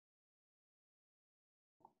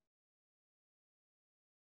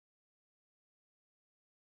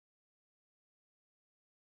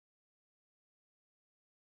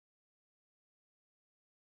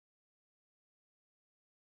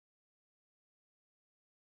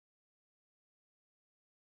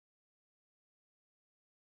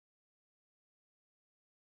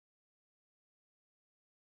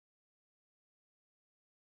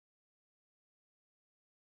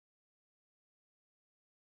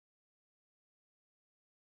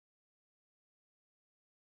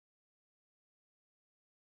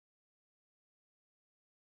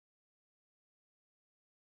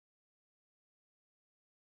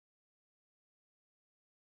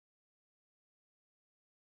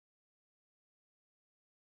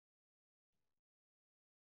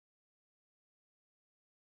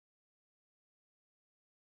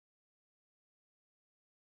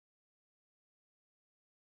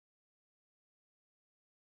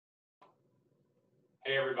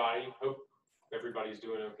Hey everybody, hope everybody's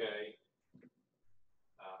doing okay.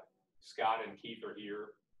 Scott and Keith are here,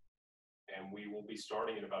 and we will be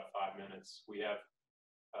starting in about 5 minutes. We have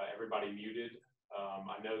everybody muted.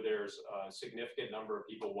 I know there's a significant number of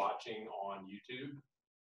people watching on YouTube.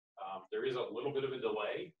 There is a little bit of a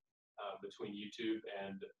delay between YouTube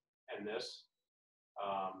and this.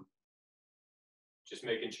 Just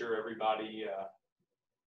making sure everybody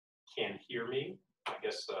can hear me. I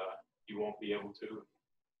guess you won't be able to.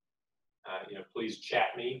 Please chat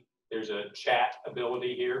me. There's a chat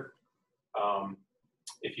ability here.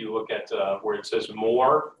 If you look at where it says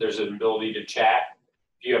more, there's an ability to chat.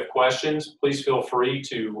 If you have questions, please feel free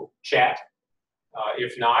to chat.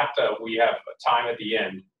 If not, we have time at the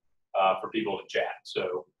end for people to chat,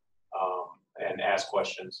 so and ask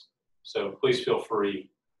questions. So please feel free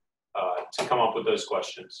to come up with those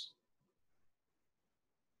questions.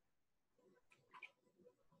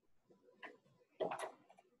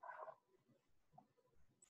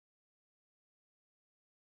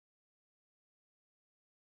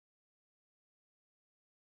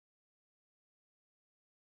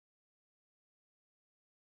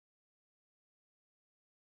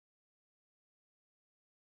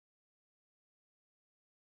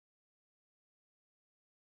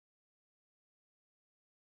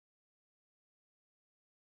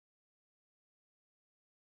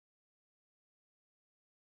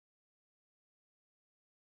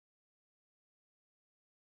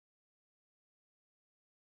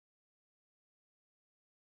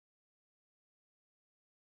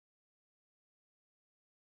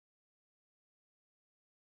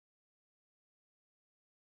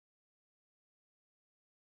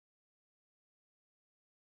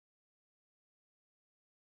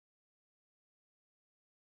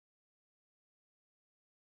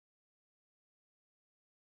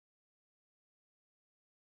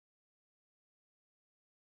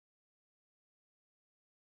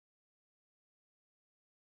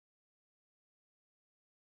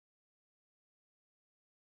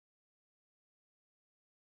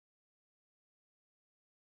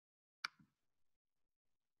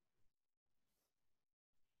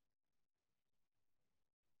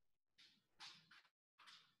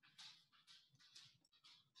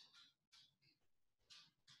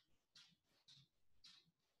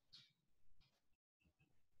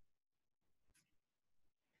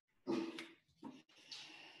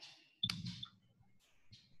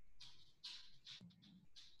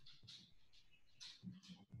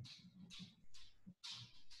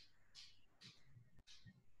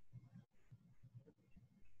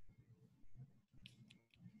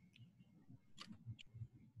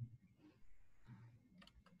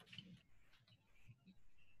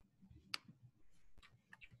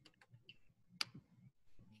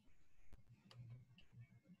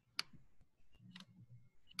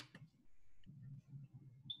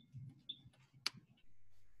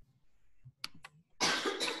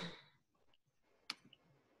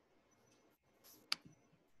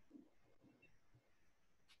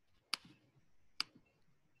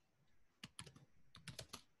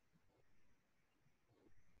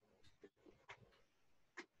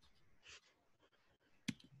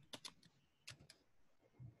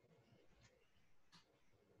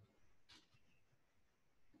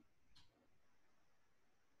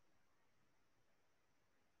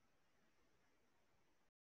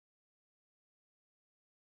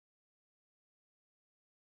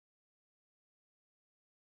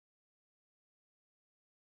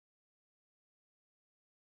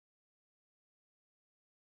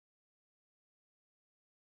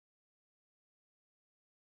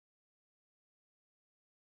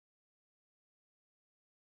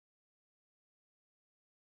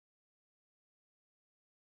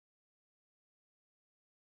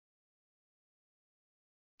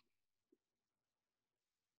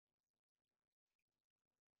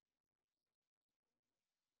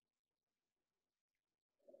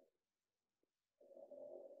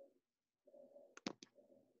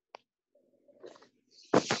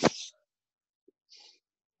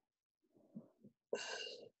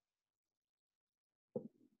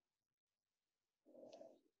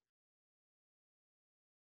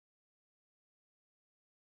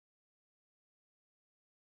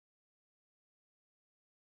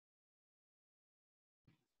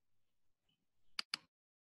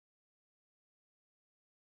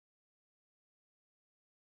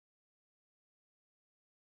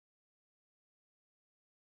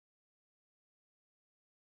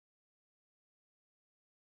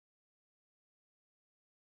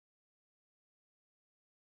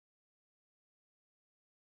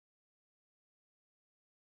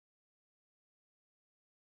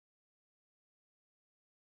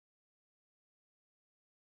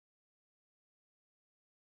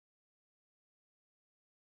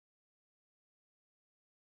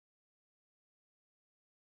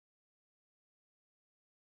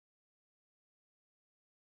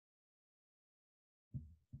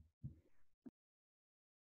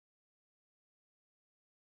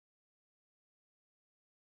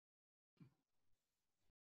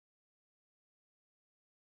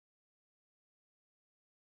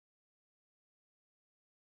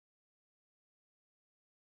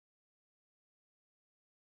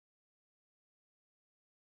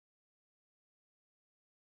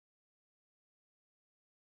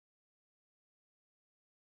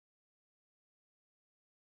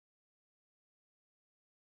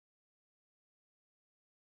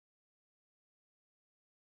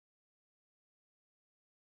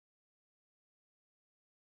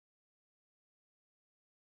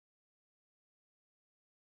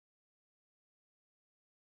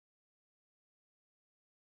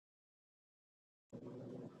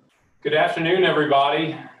 Good afternoon,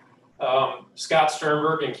 everybody. Scott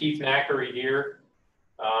Sternberg and Keith Naccari here,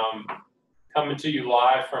 coming to you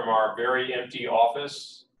live from our very empty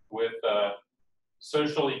office with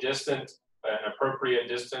socially distant, an appropriate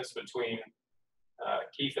distance between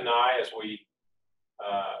Keith and I as we,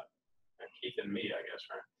 Keith and me, I guess,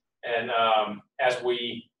 right? And as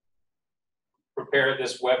we prepare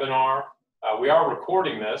this webinar, we are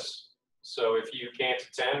recording this, so if you can't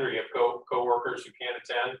attend or you have co-workers who can't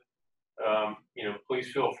attend,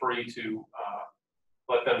 please feel free to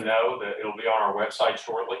let them know that it'll be on our website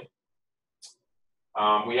shortly.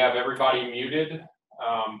 We have everybody muted,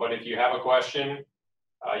 but if you have a question,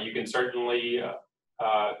 you can certainly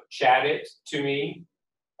chat it to me.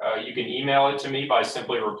 You can email it to me by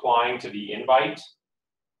simply replying to the invite,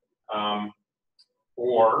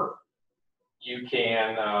 or you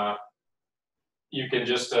can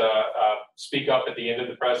just speak up at the end of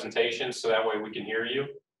the presentation, so that way we can hear you.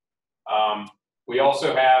 We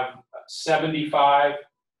also have 75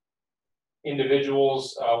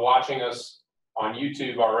 individuals watching us on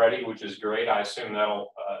YouTube already, which is great. I assume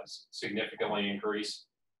that'll significantly increase,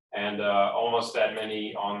 and almost that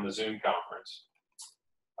many on the Zoom conference.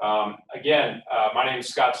 Again, my name is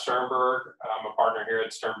Scott Sternberg. I'm a partner here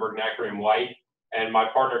at Sternberg, Naccari White, and my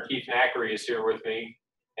partner Keith Naccari is here with me,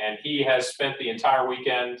 and he has spent the entire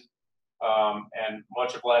weekend and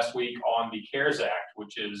much of last week on the CARES Act,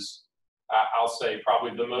 which is, I'll say,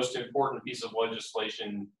 probably the most important piece of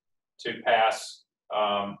legislation to pass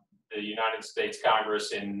the United States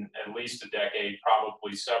Congress in at least a decade,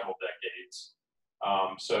 probably several decades.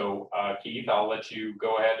 Keith, I'll let you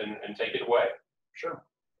go ahead and take it away. Sure.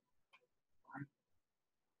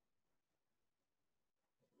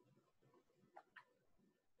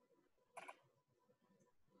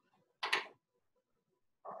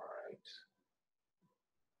 All right.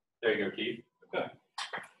 There you go, Keith. Okay.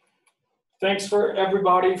 Thanks for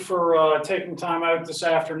everybody for taking time out this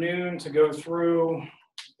afternoon to go through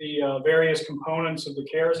the various components of the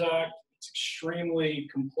CARES Act. It's extremely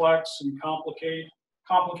complex and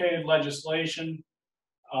complicated legislation,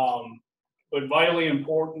 but vitally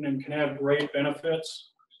important and can have great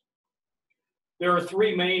benefits. There are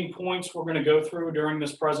three main points we're going to go through during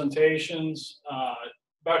this presentation.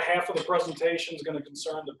 About half of the presentation is going to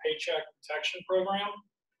concern the Paycheck Protection Program.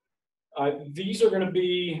 These are going to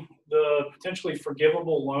be the potentially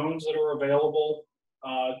forgivable loans that are available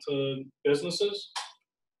to businesses.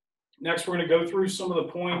 Next, we're going to go through some of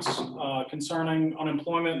the points concerning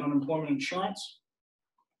unemployment and unemployment insurance.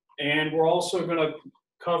 And we're also going to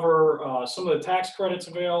cover some of the tax credits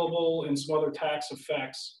available and some other tax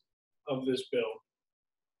effects of this bill.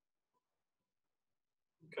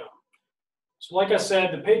 Okay. So like I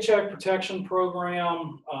said, the Paycheck Protection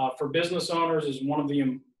Program for business owners is one of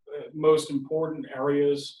the most important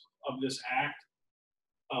areas of this act.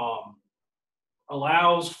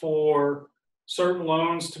 Allows for certain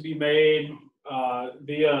loans to be made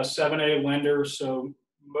via 7(a) lender. So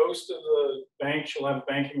most of the banks you'll have a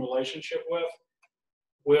banking relationship with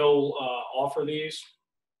will offer these.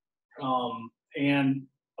 And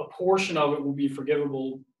a portion of it will be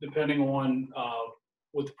forgivable depending on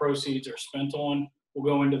what the proceeds are spent on.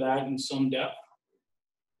 We'll go into that in some depth.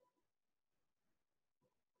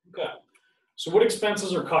 Okay, so what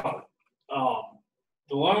expenses are covered?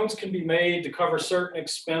 The loans can be made to cover certain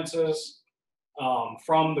expenses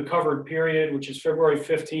from the covered period, which is February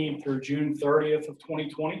 15th through June 30th of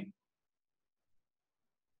 2020.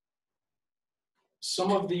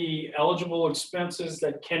 Some of the eligible expenses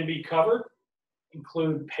that can be covered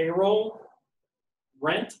include payroll,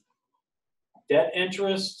 rent, debt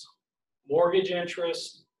interest, mortgage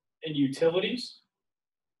interest, and utilities.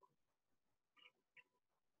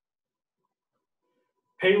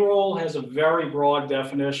 Payroll has a very broad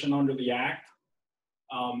definition under the Act.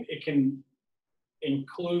 It can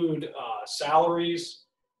include salaries,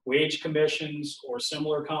 wage commissions, or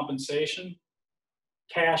similar compensation,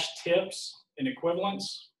 cash tips and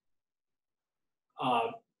equivalents,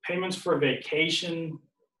 payments for vacation,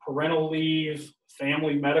 parental leave,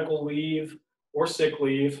 family medical leave, or sick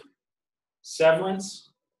leave,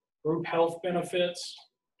 severance, group health benefits,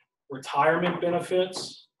 retirement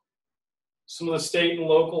benefits, some of the state and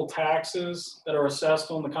local taxes that are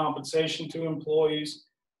assessed on the compensation to employees,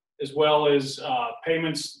 as well as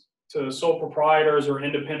payments to sole proprietors or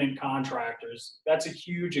independent contractors. That's a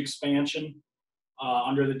huge expansion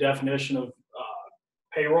under the definition of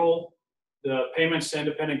payroll. The payments to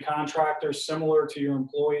independent contractors, similar to your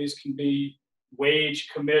employees, can be wage,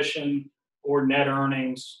 commission, or net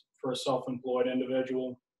earnings for a self-employed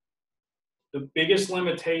individual. The biggest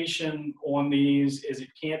limitation on these is it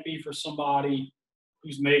can't be for somebody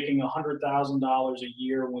who's making $100,000 a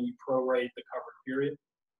year when you prorate the covered period.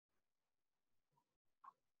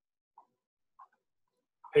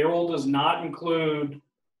 Payroll does not include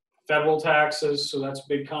federal taxes, so that's a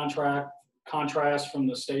big contrast from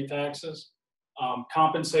the state taxes.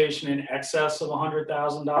 Compensation in excess of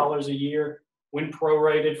 $100,000 a year when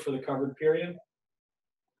prorated for the covered period.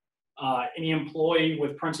 Any employee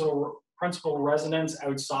with principal residence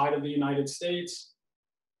outside of the United States.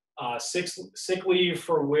 Sick leave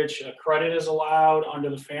for which a credit is allowed under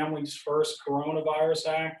the Families First Coronavirus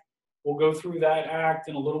Act. We'll go through that act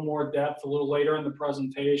in a little more depth a little later in the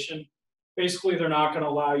presentation. Basically, they're not going to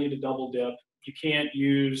allow you to double dip. You can't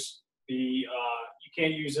use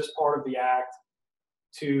this part of the act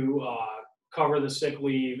to cover the sick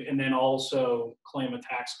leave and then also claim a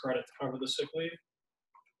tax credit to cover the sick leave.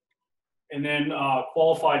 And then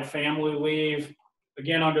qualified family leave,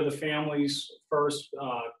 again, under the Families First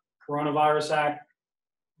Coronavirus Act.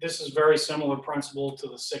 This is very similar principle to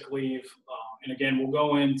the sick leave. And again, we'll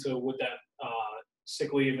go into what that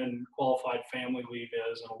sick leave and qualified family leave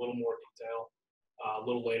is in a little more detail a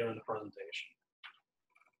little later in the presentation.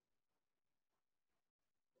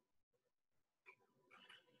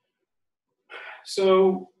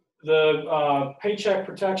 So the Paycheck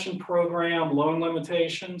Protection Program loan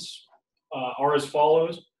limitations are as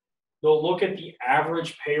follows. They'll look at the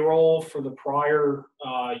average payroll for the prior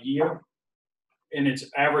year and its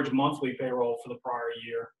average monthly payroll for the prior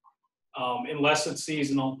year. Unless it's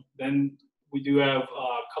seasonal, then we do have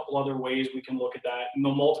a couple other ways we can look at that, and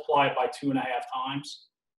they'll multiply it by 2.5 times.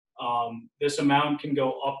 This amount can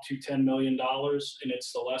go up to $10 million, and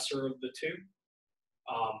it's the lesser of the two.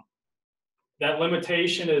 That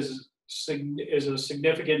limitation is a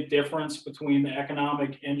significant difference between the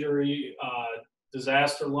economic injury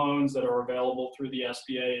disaster loans that are available through the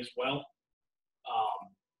SBA as well.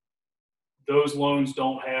 Those loans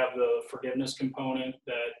don't have the forgiveness component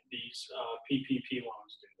that these PPP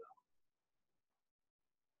loans do.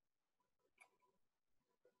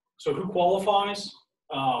 So who qualifies?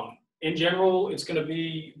 In general, it's going to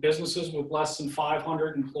be businesses with less than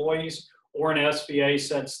 500 employees or an SBA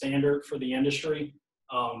set standard for the industry.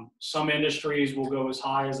 Some industries will go as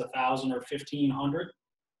high as 1,000 or 1,500.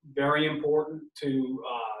 Very important to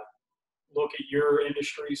look at your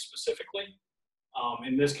industry specifically.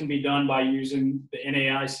 And this can be done by using the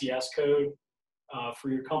NAICS code for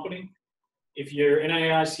your company. If your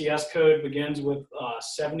NAICS code begins with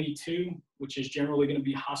 72, which is generally going to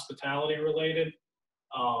be hospitality related,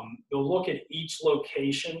 they'll look at each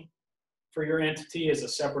location for your entity as a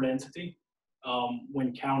separate entity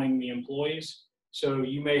when counting the employees. So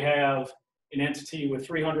you may have an entity with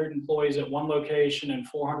 300 employees at one location and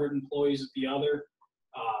 400 employees at the other.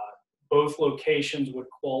 Both locations would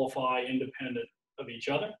qualify independent of each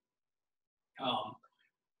other.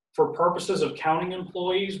 For purposes of counting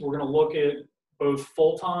employees, we're going to look at both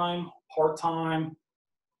full-time, part-time,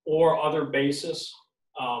 or other basis.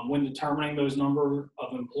 When determining those number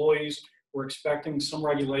of employees, we're expecting some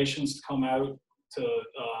regulations to come out to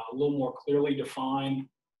a little more clearly define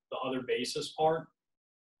the other basis part.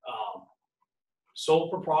 Sole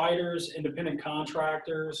proprietors, independent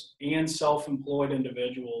contractors, and self-employed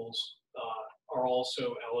individuals are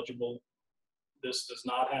also eligible. This does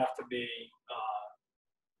not have to be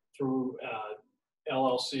through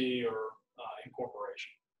LLC or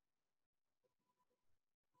incorporation.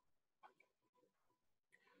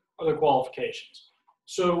 Other qualifications.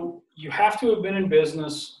 So you have to have been in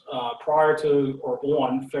business prior to or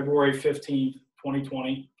on February 15th,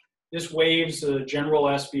 2020. This waives the general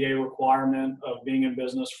SBA requirement of being in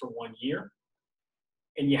business for 1 year.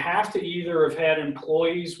 And you have to either have had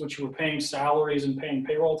employees which you were paying salaries and paying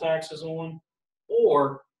payroll taxes on,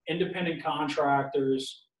 or independent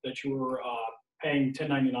contractors that you were paying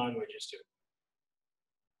 1099 wages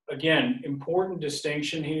to. Again, important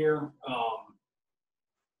distinction here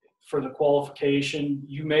for the qualification.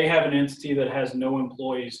 You may have an entity that has no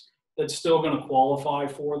employees that's still going to qualify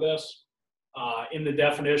for this. In the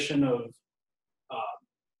definition of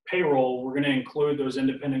payroll, we're going to include those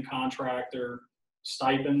independent contractor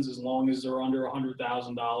stipends as long as they're under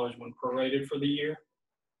 $100,000 when prorated for the year.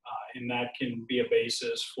 And that can be a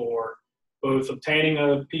basis for both obtaining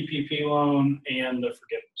a PPP loan and the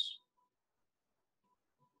forgiveness.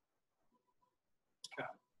 Okay.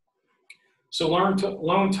 So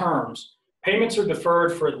loan terms. Payments are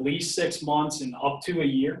deferred for at least 6 months and up to a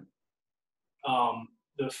year.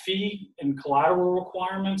 The fee and collateral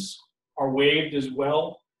requirements are waived as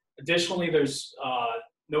well. Additionally, there's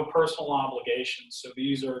no personal obligations, so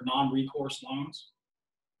these are non-recourse loans.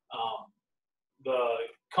 The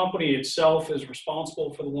company itself is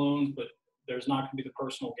responsible for the loans, but there's not going to be the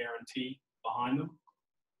personal guarantee behind them.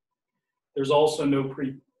 There's also no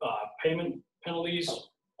payment penalties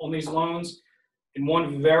on these loans. And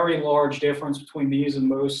one very large difference between these and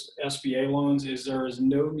most SBA loans is there is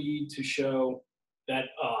no need to show that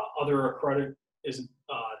other credit is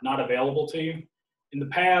not available to you. In the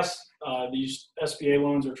past, these SBA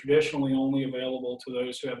loans are traditionally only available to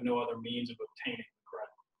those who have no other means of obtaining credit.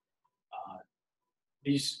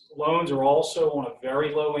 These loans are also on a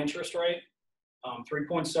very low interest rate,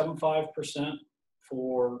 3.75%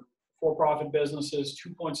 for for-profit businesses,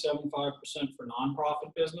 2.75% for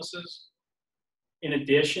nonprofit businesses. In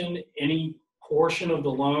addition, any portion of the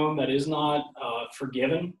loan that is not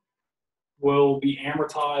forgiven will be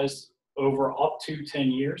amortized over up to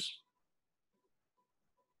 10 years.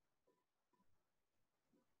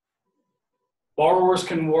 Borrowers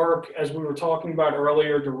can work, as we were talking about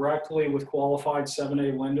earlier, directly with qualified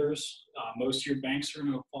 7(a) lenders. Most of your banks are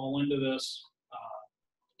going to fall into this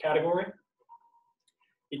category.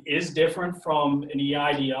 It is different from an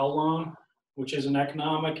EIDL loan, which is an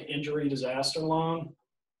economic injury disaster loan.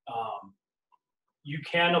 You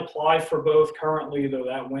can apply for both currently, though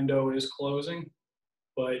that window is closing,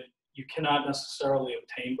 but you cannot necessarily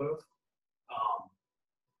obtain both.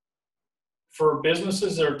 For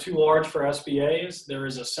businesses that are too large for SBAs, there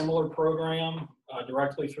is a similar program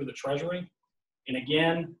directly through the Treasury. And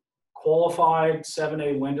again, qualified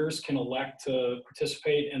 7(a) lenders can elect to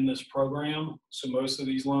participate in this program. So most of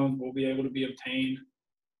these loans will be able to be obtained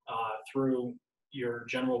through your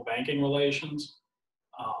general banking relations.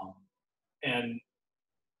 And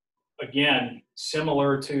again,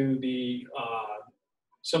 similar to the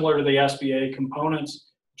SBA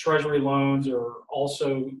components, Treasury loans are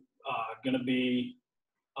also going to be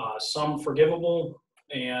some forgivable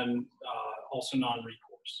and also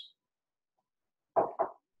non-recourse.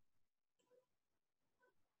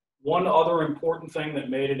 One other important thing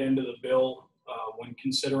that made it into the bill when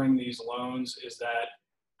considering these loans is that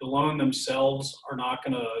the loan themselves are not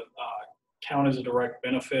going to count as a direct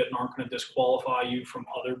benefit and aren't going to disqualify you from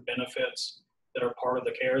other benefits that are part of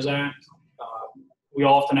the CARES Act. We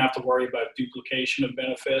often have to worry about duplication of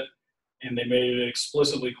benefit, and they made it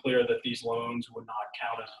explicitly clear that these loans would not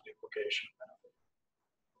count as a duplication of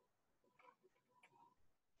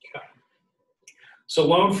benefit. Okay. So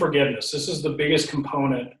loan forgiveness, this is the biggest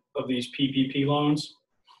component of these PPP loans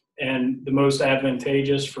and the most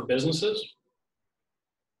advantageous for businesses.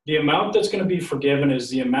 The amount that's going to be forgiven is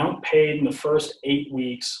the amount paid in the first 8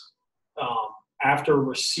 weeks after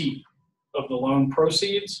receipt of the loan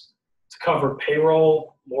proceeds to cover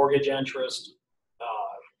payroll, mortgage interest,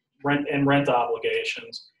 rent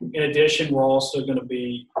obligations. In addition, we're also going to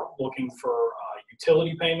be looking for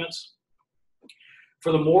utility payments.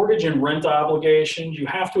 For the mortgage and rent obligations, you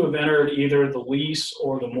have to have entered either the lease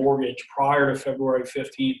or the mortgage prior to February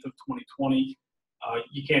 15th of 2020.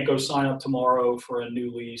 You can't go sign up tomorrow for a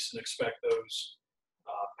new lease and expect those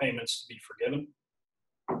payments to be forgiven.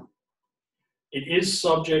 It is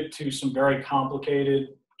subject to some very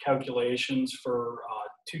complicated calculations for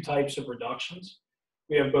two types of reductions.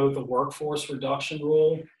 We have both a workforce reduction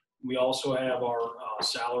rule. We also have our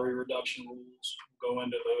salary reduction rules. We'll go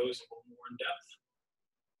into those a little more in depth.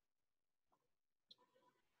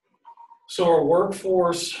 So our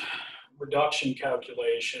workforce reduction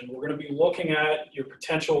calculation, we're going to be looking at your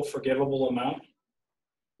potential forgivable amount.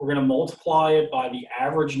 We're going to multiply it by the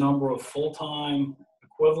average number of full-time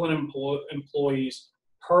equivalent employees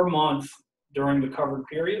per month during the covered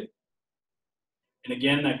period. And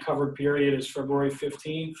again, that covered period is February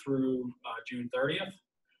 15th through June 30th.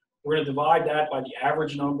 We're going to divide that by the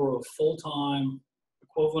average number of full-time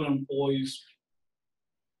equivalent employees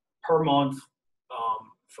per month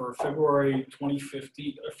for February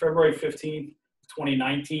 15th,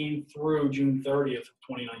 2019 through June 30th of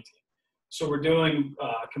 2019. So we're doing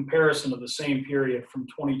a comparison of the same period from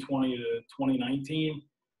 2020 to 2019.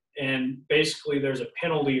 And basically there's a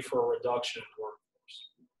penalty for a reduction in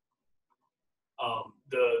workforce.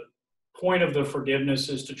 The point of the forgiveness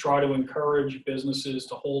is to try to encourage businesses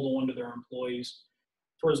to hold on to their employees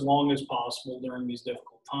for as long as possible during these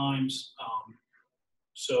difficult times.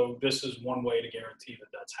 So this is one way to guarantee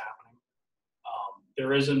that that's happening.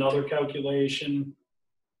 There is another calculation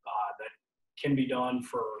that can be done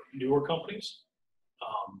for newer companies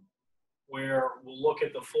where we'll look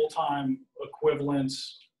at the full-time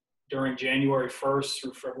equivalents during January 1st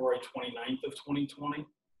through February 29th of 2020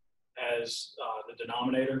 as the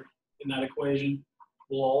denominator in that equation.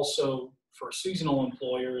 We'll also, for seasonal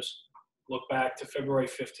employers, look back to February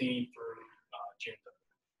 15th through June 30th.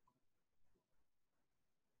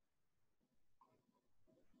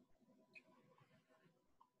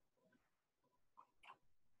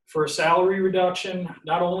 For a salary reduction,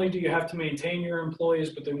 not only do you have to maintain your employees,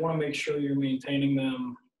 but they want to make sure you're maintaining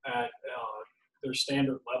them at their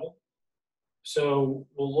standard level. So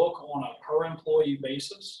we'll look on a per employee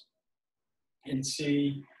basis and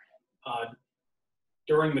see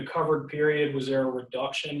during the covered period, was there a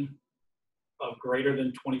reduction of greater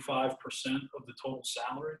than 25% of the total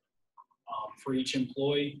salary for each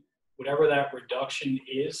employee? Whatever that reduction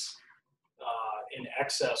is, in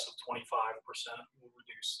excess of 25% will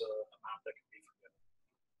reduce the amount that can be forgiven.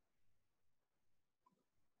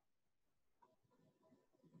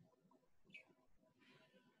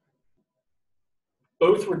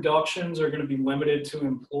 Both reductions are going to be limited to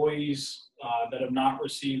employees that have not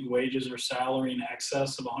received wages or salary in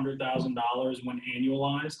excess of $100,000 when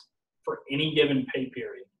annualized for any given pay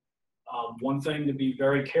period. One thing to be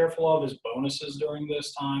very careful of is bonuses during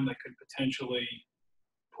this time that could potentially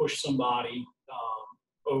push somebody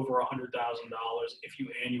over $100,000 if you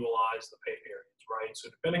annualize the pay periods, right? So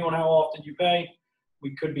depending on how often you pay,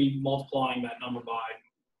 we could be multiplying that number by a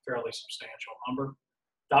fairly substantial number.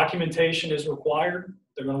 Documentation is required.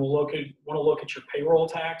 They're going to want to look at your payroll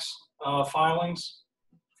tax filings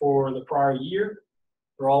for the prior year.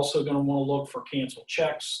 They're also going to want to look for canceled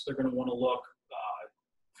checks. They're going to want to look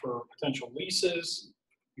for potential leases,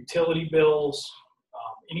 utility bills,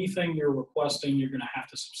 anything you're requesting, you're going to have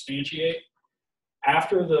to substantiate.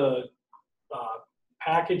 After the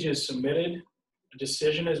package is submitted, a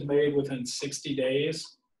decision is made within 60 days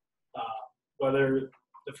whether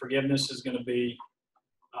the forgiveness is going to be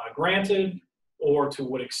granted or to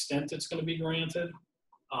what extent it's going to be granted.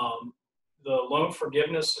 The loan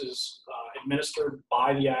forgiveness is administered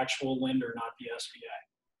by the actual lender, not the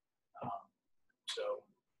SBA. So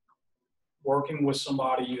working with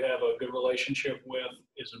somebody you have a good relationship with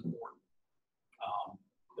is important.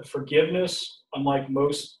 The forgiveness, unlike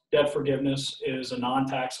most debt forgiveness, is a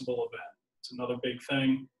non-taxable event. It's another big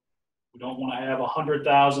thing. We don't want to have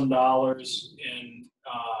 $100,000 in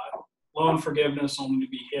loan forgiveness only to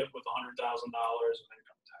be hit with $100,000 of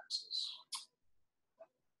income taxes.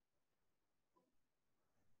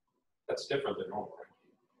 That's different than normal.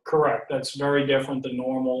 Correct. That's very different than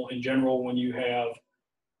normal. In general, when you have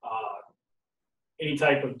any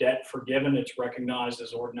type of debt forgiven, it's recognized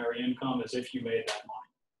as ordinary income as if you made that money.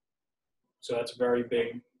 So that's a very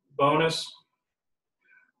big bonus.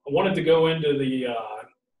 I wanted to go into the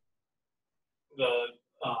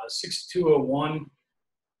 6201.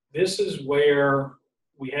 This is where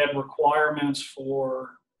we had requirements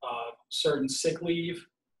for certain sick leave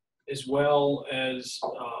as well as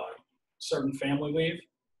certain family leave.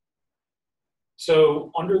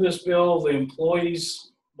 So under this bill, the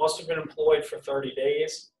employees must have been employed for 30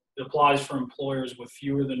 days. It applies for employers with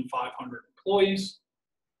fewer than 500 employees.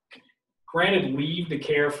 Granted leave to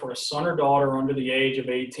care for a son or daughter under the age of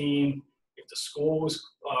 18 if the school was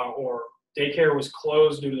or daycare was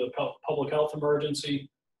closed due to the public health emergency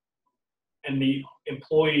and the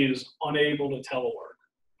employee is unable to telework.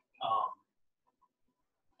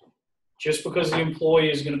 Just because the employee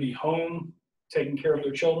is going to be home taking care of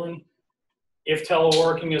their children, if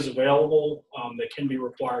teleworking is available, they can be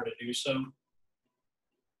required to do so.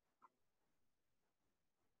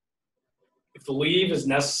 If the leave is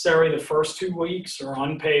necessary, the first 2 weeks are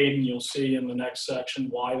unpaid, and you'll see in the next section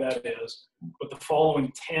why that is. But the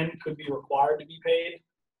following 10 could be required to be paid,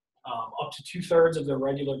 up to 2/3 of their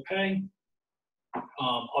regular pay,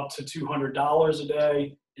 up to $200 a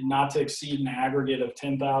day, and not to exceed an aggregate of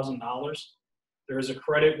 $10,000. There is a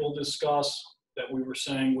credit we'll discuss that we were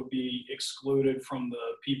saying would be excluded from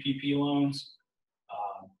the PPP loans,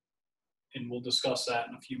 and we'll discuss that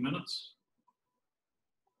in a few minutes.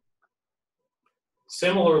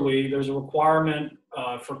 Similarly, there's a requirement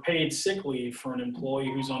for paid sick leave for an employee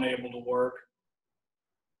who's unable to work,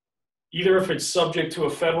 either if it's subject to a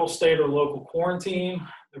federal, state, or local quarantine,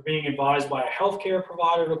 they're being advised by a healthcare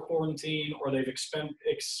provider to quarantine, or they've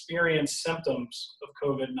experienced symptoms of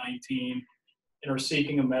COVID-19 and are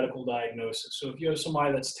seeking a medical diagnosis. So if you have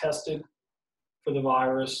somebody that's tested for the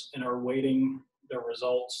virus and are awaiting their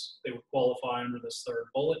results, they would qualify under this third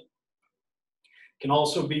bullet. It can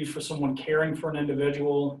also be for someone caring for an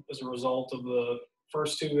individual as a result of the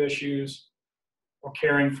first two issues, or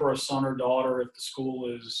caring for a son or daughter if the school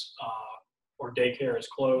is or daycare is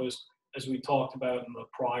closed, as we talked about in the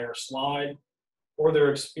prior slide, or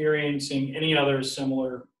they're experiencing any other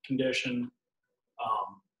similar condition.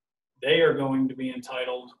 They are going to be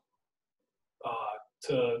entitled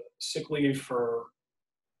to sick leave for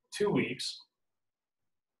 2 weeks.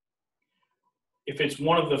 If it's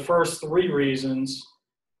one of the first three reasons,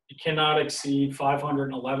 it cannot exceed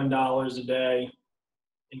 $511 a day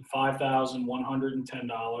in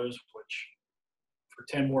 $5,110, which for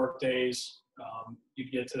 10 work days,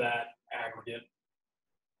 you'd get to that aggregate.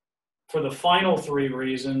 For the final 3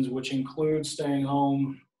 reasons, which include staying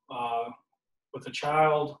home with a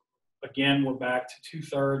child, again, we're back to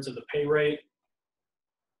 2/3 of the pay rate,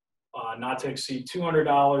 not to exceed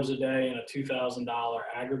 $200 a day and a $2,000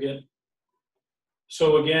 aggregate.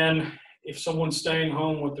 So again, if someone's staying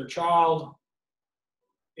home with their child,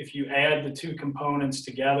 if you add the 2 components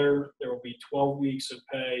together, there will be 12 weeks of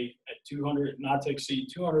pay at not to exceed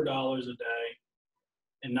 $200 a day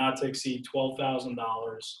and not to exceed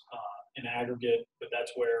 $12,000 in aggregate, but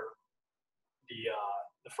that's where the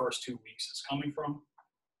first 2 weeks is coming from.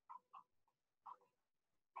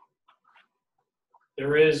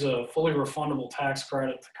 There is a fully refundable tax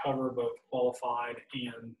credit to cover both qualified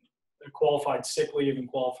sick leave and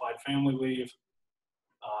qualified family leave.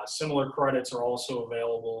 Similar credits are also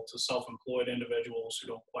available to self-employed individuals who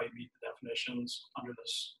don't quite meet the definitions under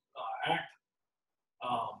this act.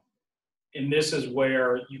 And this is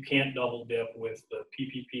where you can't double dip with the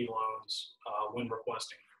PPP loans when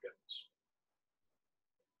requesting forgiveness.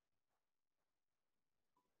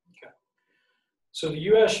 Okay. So the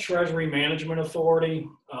U.S. Treasury Management Authority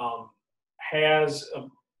has a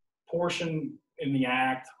portion in the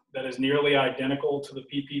act that is nearly identical to the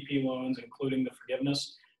PPP loans, including the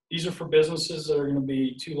forgiveness. These are for businesses that are going to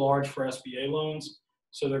be too large for SBA loans.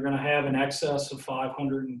 So they're going to have an excess of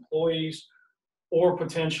 500 employees or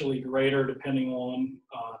potentially greater depending on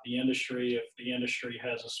the industry, if the industry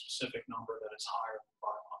has a specific number that is higher than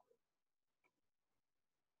 500.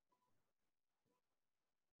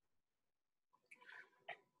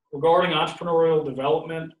 Regarding entrepreneurial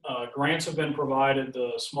development, grants have been provided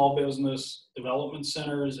to small business development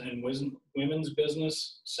centers and women's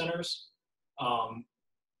business centers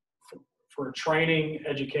for training,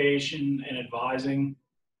 education, and advising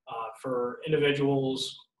for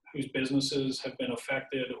individuals whose businesses have been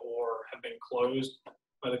affected or have been closed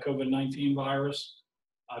by the COVID-19 virus.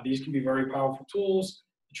 These can be very powerful tools.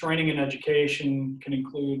 Training and education can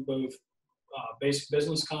include both basic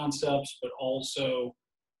business concepts, but also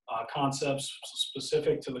concepts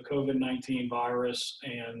specific to the COVID-19 virus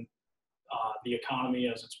and the economy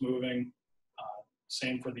as it's moving.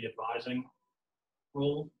 Same for the advising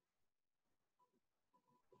role.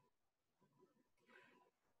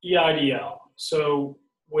 EIDL. So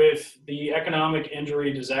with the economic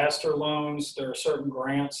injury disaster loans, there are certain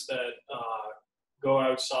grants that go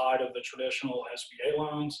outside of the traditional SBA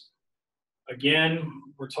loans. Again,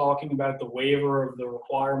 we're talking about the waiver of the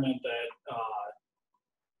requirement that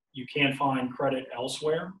you can't find credit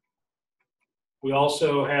elsewhere. We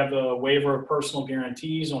also have a waiver of personal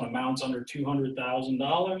guarantees on amounts under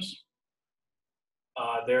 $200,000.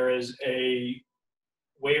 There is a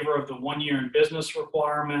waiver of the 1 year in business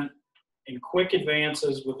requirement and quick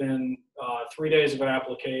advances within 3 days of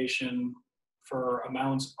application for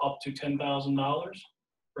amounts up to $10,000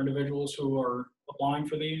 for individuals who are applying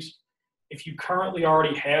for these. If you currently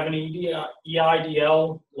already have an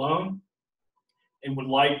EIDL loan and would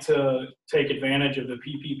like to take advantage of the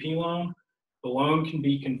PPP loan, the loan can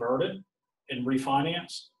be converted and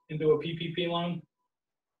refinanced into a PPP loan,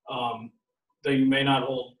 though you may not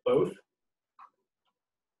hold both.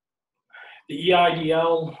 The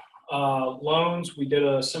EIDL loans, we did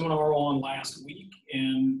a seminar on last week,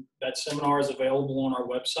 and that seminar is available on our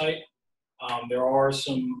website. There are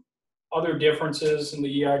some other differences in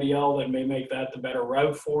the EIDL that may make that the better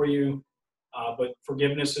route for you, but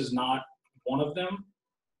forgiveness is not one of them.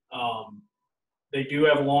 They do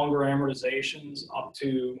have longer amortizations up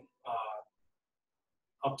to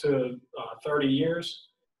 30 years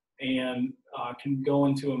and can go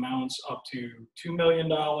into amounts up to $2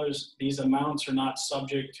 million. These amounts are not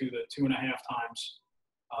subject to the 2.5 times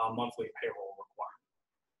monthly payroll requirement.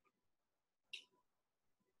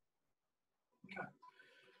 Okay.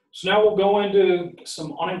 So now we'll go into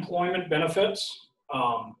some unemployment benefits.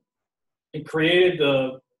 It created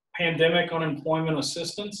the Pandemic Unemployment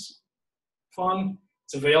Assistance Fund.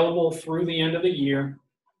 It's available through the end of the year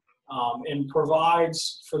and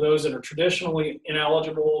provides for those that are traditionally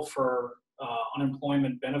ineligible for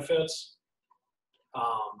unemployment benefits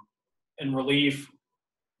and relief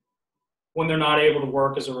when they're not able to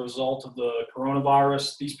work as a result of the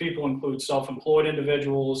coronavirus. These people include self-employed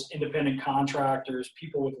individuals, independent contractors,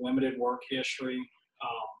 people with limited work history,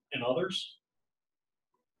 and others.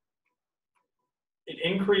 It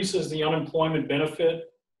increases the unemployment benefit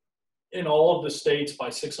in all of the states by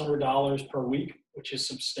 $600 per week, which is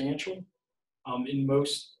substantial. In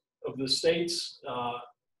most of the states,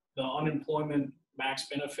 the unemployment max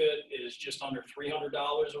benefit is just under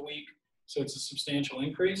 $300 a week. so it's a substantial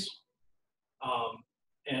increase.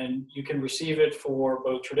 And you can receive it for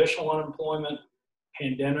both traditional unemployment,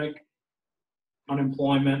 pandemic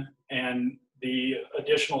unemployment, and the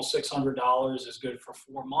additional $600 is good for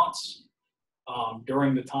 4 months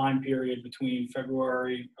during the time period between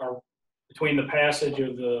between the passage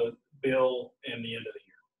of the bill and the end of the year.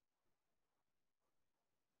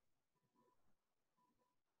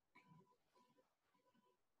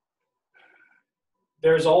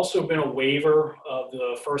 There's also been a waiver of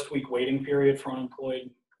the first week waiting period for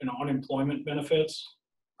unemployment benefits.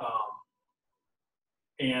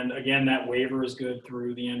 And again, that waiver is good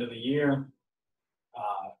through the end of the year.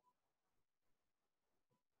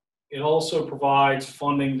 It also provides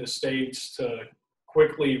funding to states to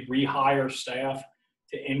quickly rehire staff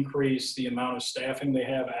to increase the amount of staffing they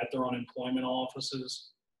have at their unemployment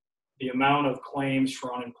offices. The amount of claims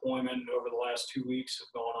for unemployment over the last 2 weeks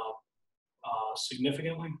have gone up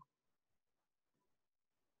significantly.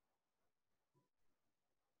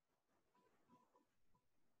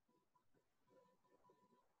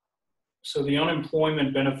 So the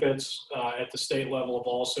unemployment benefits at the state level have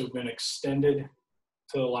also been extended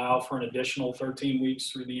to allow for an additional 13 weeks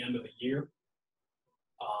through the end of the year.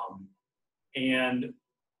 And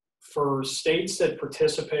for states that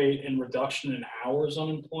participate in reduction in hours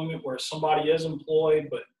unemployment, where somebody is employed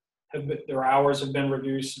but their hours have been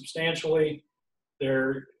reduced substantially,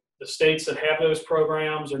 the states that have those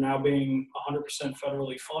programs are now being 100%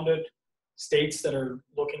 federally funded. States that are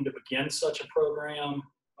looking to begin such a program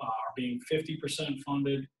are being 50%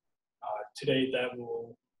 funded. To date, that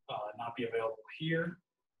will not be available here.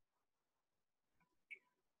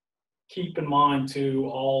 Keep in mind, too,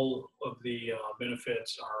 all of the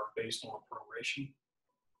benefits are based on proration.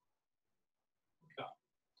 Okay.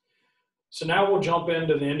 So now we'll jump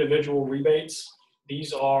into the individual rebates.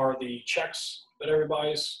 These are the checks that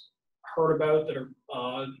everybody's heard about that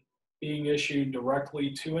are being issued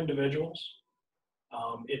directly to individuals.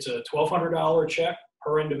 It's a $1,200 check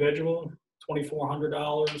per individual,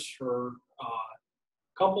 $2,400 for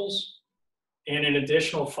couples, and an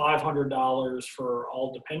additional $500 for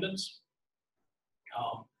all dependents.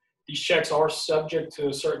 These checks are subject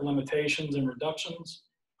to certain limitations and reductions,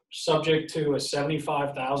 subject to a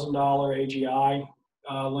 $75,000 AGI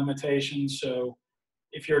limitation. So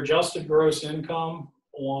if your adjusted gross income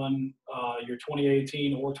on your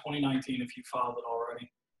 2018 or 2019, if you filed it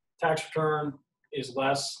already, tax return is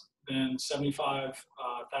less than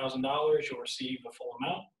 $75,000, you'll receive the full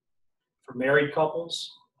amount. For married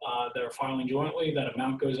couples that are filing jointly, that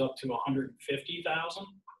amount goes up to $150,000.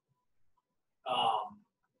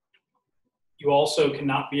 You also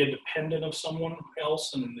cannot be a dependent of someone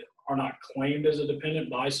else and are not claimed as a dependent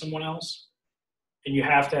by someone else. And you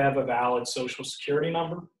have to have a valid Social Security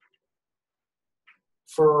number.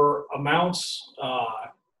 For amounts,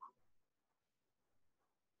 I'm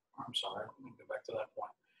sorry, let me go back to that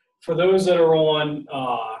point. For those that are on,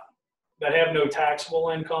 that have no taxable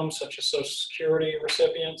income, such as Social Security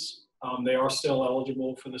recipients, they are still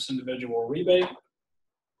eligible for this individual rebate.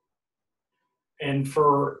 And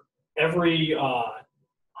for every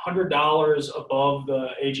 $100 above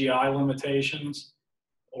the AGI limitations,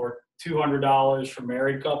 or $200 for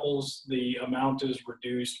married couples, the amount is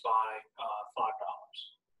reduced by $5.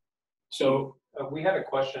 So we had a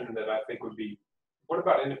question that I think would be, what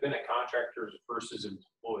about independent contractors versus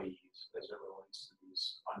employees as it relates to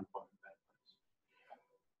these unemployment benefits?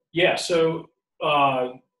 Yeah, so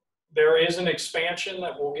there is an expansion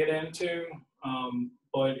that we'll get into,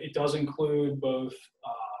 but it does include both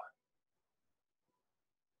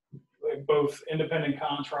independent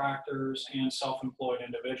contractors and self-employed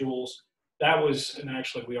individuals. That was, and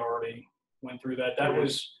actually we already went through that. That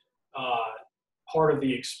was part of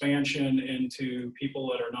the expansion into people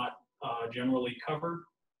that are not generally covered.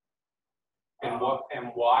 And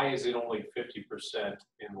why is it only 50%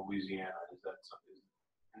 in Louisiana? Is that something?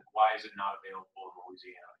 Why is it not available in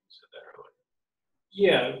Louisiana? You said that earlier.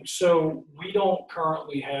 Yeah, so we don't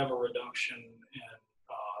currently have a reduction in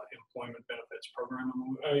employment benefits program,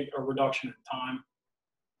 a reduction in time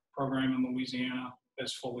program in Louisiana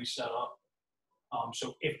is fully set up.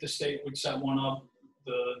 So if the state would set one up,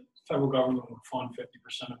 the federal government would fund 50% of it. The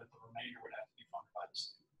remainder would have to be funded by the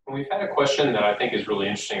state. And we've had a question that I think is really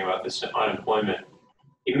interesting about this unemployment.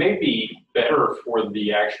 It may be better for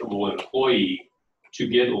the actual employee to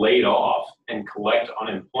get laid off and collect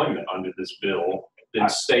unemployment under this bill than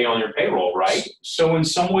stay on your payroll, right? So in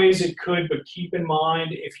some ways it could, but keep in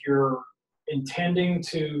mind, if you're intending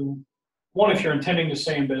to, one, if you're intending to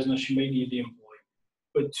stay in business, you may need the employee.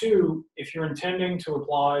 But two, if you're intending to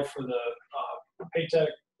apply for the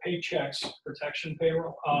Paychecks Protection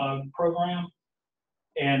Payroll program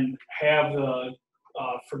and have the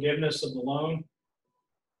forgiveness of the loan,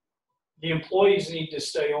 the employees need to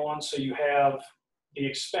stay on so you have the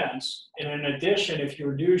expense. And in addition, if you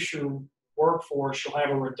reduce your workforce, you'll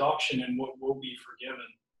have a reduction in what will be forgiven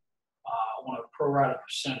on a pro rata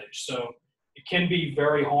percentage. So it can be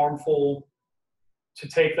very harmful to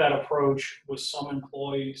take that approach with some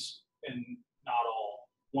employees and not all.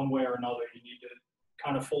 One way or another, you need to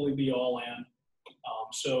kind of fully be all in.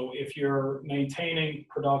 So if you're maintaining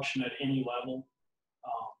production at any level,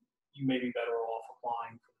 you may be better off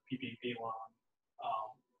applying for the PPP loan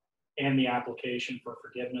and the application for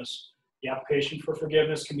forgiveness. The application for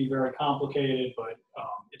forgiveness can be very complicated, but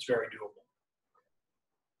it's very doable.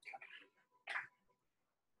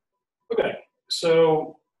 Okay,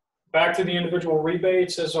 so back to the individual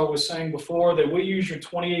rebates, as I was saying before, that we use your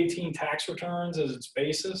 2018 tax returns as its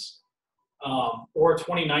basis, or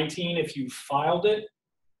 2019 if you filed it.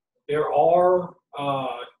 There are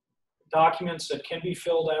documents that can be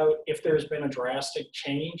filled out if there's been a drastic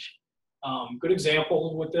change. Good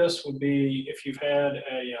example with this would be if you've had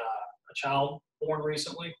a child born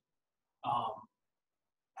recently,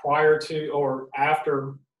 prior to or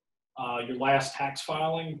after your last tax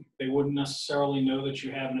filing, they wouldn't necessarily know that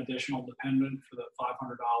you have an additional dependent for the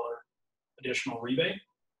 $500 additional rebate.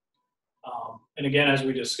 And again, as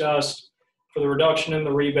we discussed, for the reduction in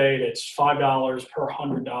the rebate, it's $5 per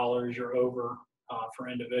 $100 you're over for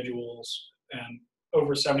individuals, and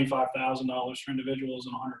over $75,000 for individuals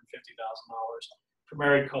and $150,000 for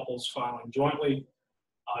married couples filing jointly.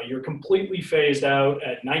 You're completely phased out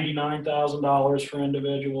at $99,000 for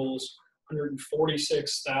individuals, $146,500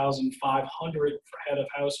 for head of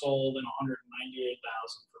household, and $198,000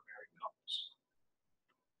 for married couples.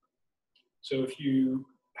 So if you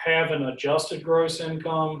have an adjusted gross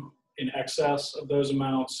income in excess of those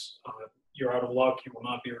amounts, you're out of luck. You will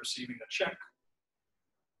not be receiving a check.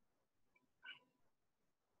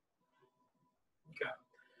 Okay.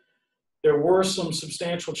 There were some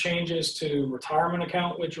substantial changes to retirement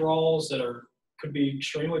account withdrawals that could be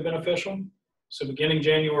extremely beneficial. So beginning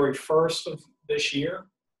January 1st of this year,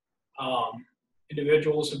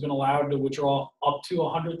 individuals have been allowed to withdraw up to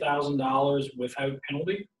 $100,000 without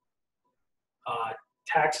penalty.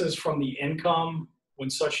 Taxes from the income when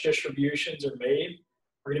such distributions are made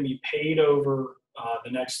are going to be paid over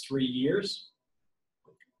the next 3 years.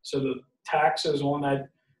 So the taxes on that,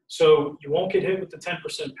 so you won't get hit with the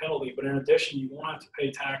 10% penalty, but in addition, you won't have to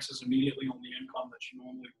pay taxes immediately on the income that you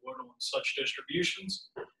normally would on such distributions.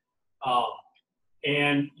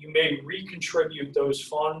 And you may recontribute those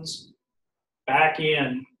funds back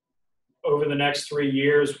in over the next 3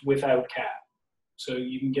 years without cap. So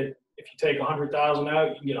you can get, if you take 100,000 out,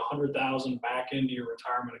 you can get 100,000 back into your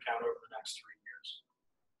retirement account over the next 3 years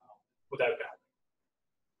without cap.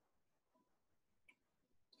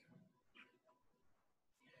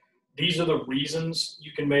 These are the reasons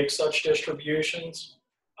you can make such distributions.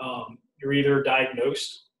 You're either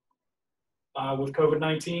diagnosed with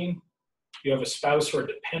COVID-19, you have a spouse or a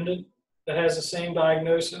dependent that has the same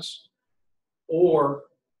diagnosis, or,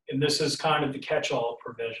 and this is kind of the catch-all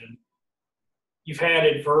provision, you've had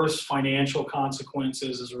adverse financial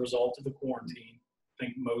consequences as a result of the quarantine. I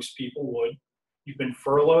think most people would. You've been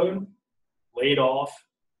furloughed, laid off,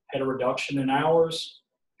 had a reduction in hours,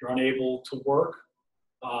 you're unable to work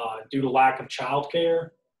due to lack of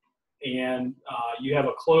childcare, and you have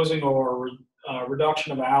a closing or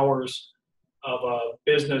reduction of hours of a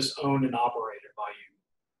business owned and operated by you,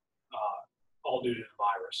 all due to the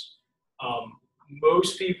virus.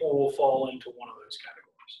 Most people will fall into one of those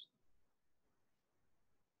categories.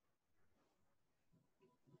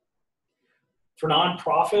 For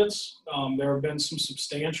nonprofits, there have been some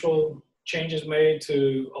substantial changes made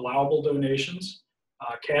to allowable donations.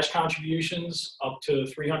 Cash contributions up to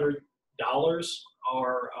 $300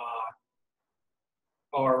 are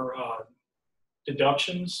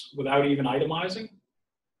deductions without even itemizing.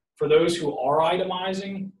 For those who are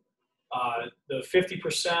itemizing, the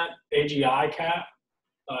 50% AGI cap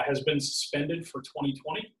has been suspended for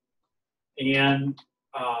 2020, and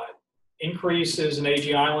increases in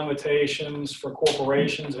AGI limitations for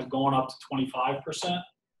corporations have gone up to 25%.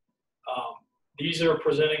 These are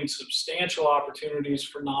presenting substantial opportunities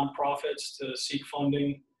for nonprofits to seek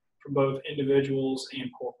funding from both individuals and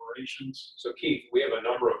corporations. So Keith, we have a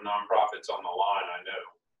number of nonprofits on the line, I know,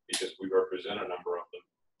 because we represent a number of them.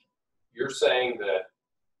 You're saying that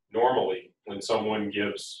normally when someone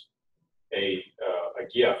gives a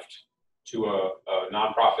gift to a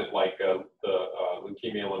nonprofit like the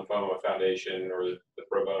Leukemia Lymphoma Foundation or the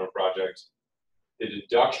Pro Bono Project, the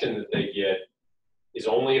deduction that they get is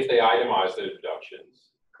only if they itemize their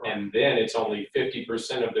deductions. Correct. And then it's only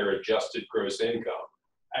 50% of their adjusted gross income.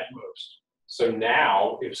 At most. So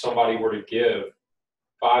now, if somebody were to give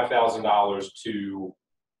 $5,000 to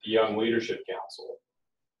the Young Leadership Council,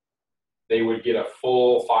 they would get a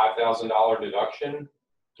full $5,000 deduction,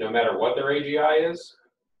 no matter what their AGI is,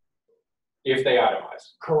 if they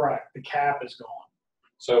itemize. Correct. The cap is gone.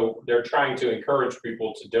 So they're trying to encourage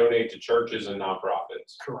people to donate to churches and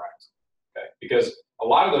nonprofits. Correct. Okay. Because a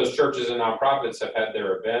lot of those churches and nonprofits have had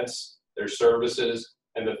their events, their services,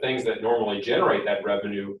 and the things that normally generate that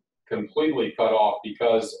revenue completely cut off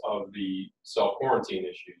because of the self-quarantine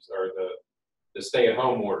issues or the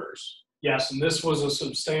stay-at-home orders. Yes, and this was a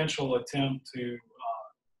substantial attempt to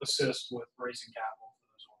assist with raising capital for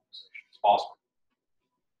those organizations. Awesome.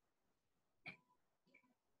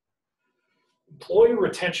 Employee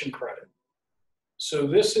retention credit. So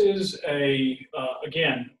this is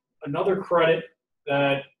again, another credit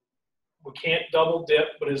that we can't double dip,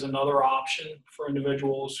 but is another option for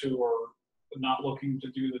individuals who are not looking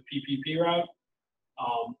to do the PPP route,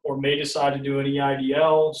 or may decide to do an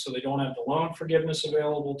EIDL, so they don't have the loan forgiveness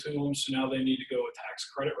available to them, so now they need to go a tax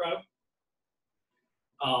credit route.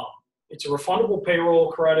 It's a refundable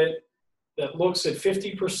payroll credit that looks at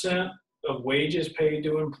 50% of wages paid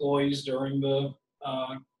to employees during the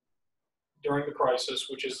crisis,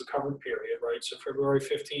 which is the covered period, right? So February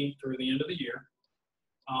 15th through the end of the year.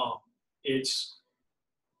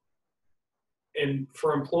 And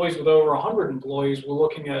for employees with over 100 employees, we're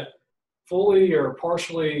looking at fully or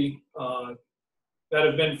partially, that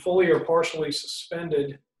have been fully or partially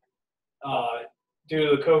suspended due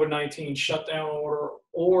to the COVID-19 shutdown order,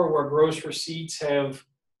 or where gross receipts have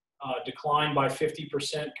declined by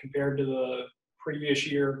 50% compared to the previous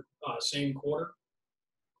year, same quarter.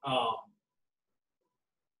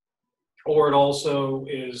 Or it also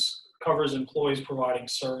covers employees providing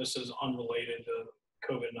services unrelated to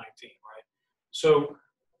COVID-19, right? So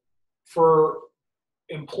for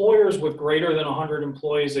employers with greater than 100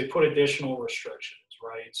 employees, they put additional restrictions,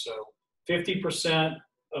 right? So 50%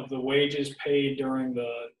 of the wages paid during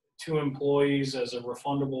the 2 employees as a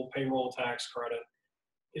refundable payroll tax credit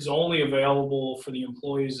is only available for the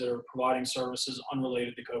employees that are providing services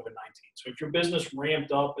unrelated to COVID-19. So if your business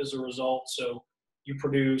ramped up as a result, so you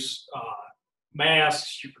produce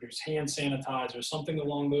masks, you produce hand sanitizer, something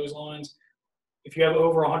along those lines, if you have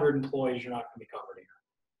over 100 employees, you're not going to be covered here.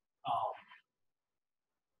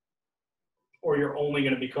 Or you're only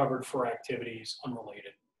going to be covered for activities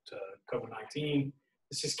unrelated to COVID-19.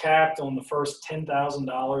 This is capped on the first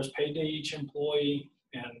 $10,000 paid to each employee,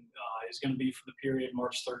 and is going to be for the period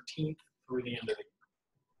March 13th through the end of the year.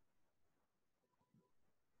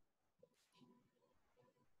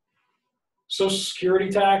 Social Security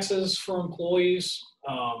taxes for employees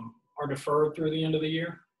are deferred through the end of the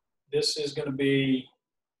year. This is going to be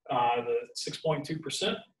the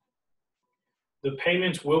 6.2%. The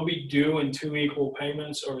payments will be due in 2 equal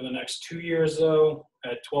payments over the next 2 years, though,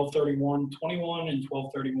 at 12/31/21 and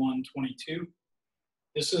 12/31/22.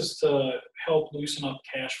 This is to help loosen up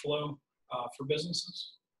cash flow for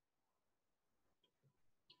businesses.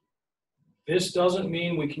 This doesn't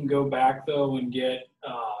mean we can go back, though, and get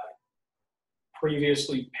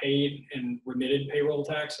previously paid and remitted payroll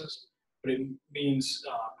taxes, but it means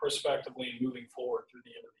prospectively moving forward through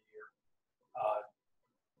the end of the year,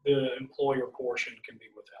 the employer portion can be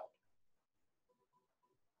withheld.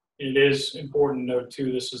 It is important to note,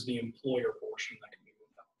 too, this is the employer portion that can be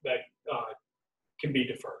withheld, that can be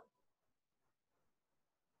deferred.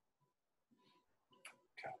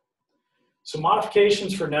 Okay. So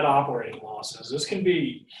modifications for net operating losses. This can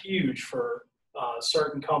be huge for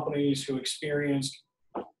certain companies who experienced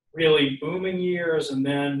really booming years and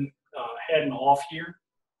then had an off year,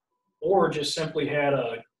 or just simply had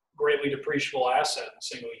a greatly depreciable asset in a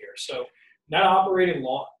single year. So net operating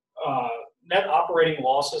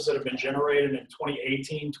losses that have been generated in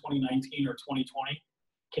 2018, 2019, or 2020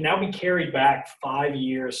 can now be carried back 5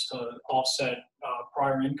 years to offset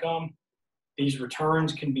prior income. These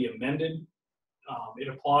returns can be amended. It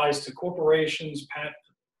applies to corporations,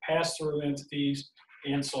 pass-through entities,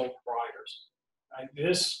 and sole proprietors.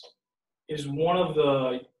 This is one of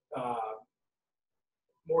the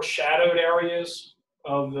more shadowed areas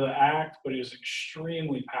of the act, but is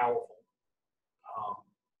extremely powerful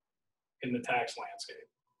in the tax landscape.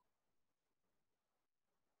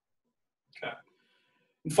 Okay.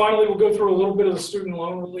 And finally, we'll go through a little bit of the student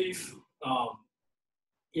loan relief.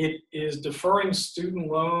 It is deferring student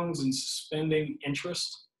loans and suspending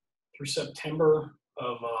interest through September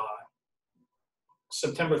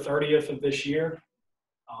 30th of this year.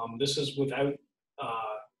 This is without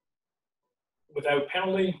without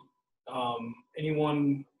penalty.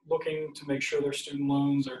 Anyone looking to make sure their student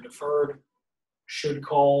loans are deferred should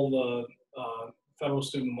call the Federal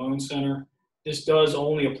Student Loan Center. This does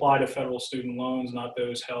only apply to federal student loans, not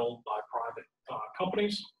those held by private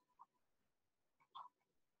companies.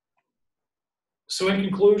 So in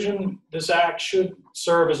conclusion, this act should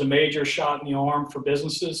serve as a major shot in the arm for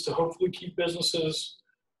businesses to hopefully keep businesses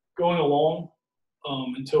going along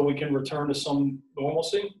until we can return to some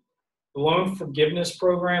normalcy. The loan forgiveness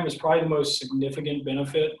program is probably the most significant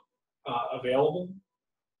benefit available.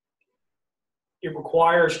 It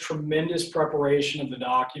requires tremendous preparation of the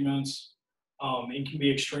documents. It can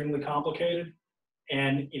be extremely complicated.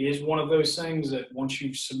 And it is one of those things that once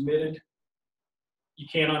you've submitted, you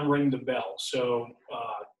can't unring the bell. So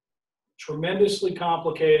tremendously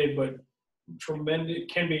complicated, but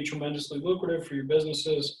can be tremendously lucrative for your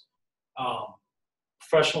businesses.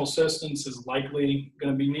 Professional assistance is likely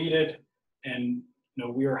going to be needed. And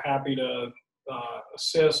we are happy to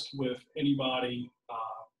assist with anybody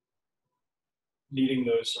needing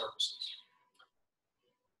those services.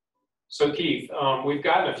 So Keith, we've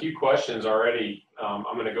gotten a few questions already. I'm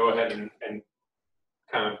going to go ahead and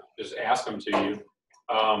kind of just ask them to you.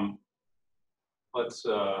 Let's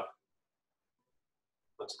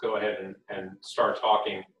go ahead and start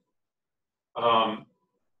talking.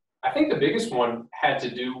 I think the biggest one had to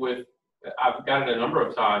do with, I've got it a number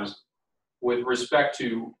of times, with respect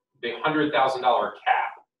to the $100,000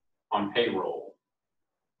 cap on payroll.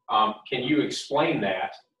 Can you explain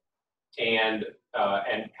that and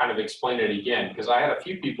kind of explain it again? Because I had a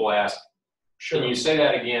few people ask, Can you say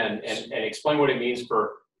that again and explain what it means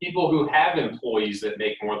for people who have employees that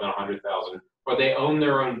make more than 100,000, or they own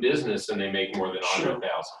their own business and they make more than 100,000?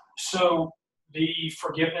 So the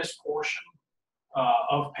forgiveness portion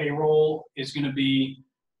of payroll is going to be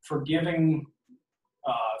forgiving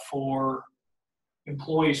for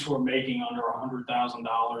employees who are making under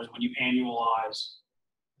 $100,000 when you annualize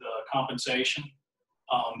the compensation.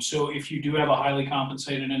 So if you do have a highly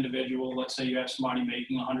compensated individual, let's say you have somebody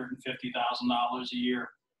making $150,000 a year,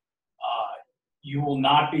 you will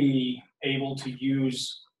not be able to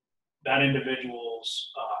use that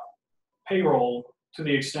individual's payroll to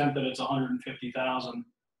the extent that it's $150,000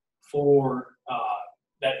 for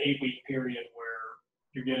that 8-week period where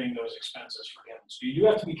you're getting those expenses forgiven. So you do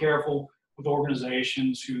have to be careful with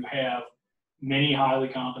organizations who have many highly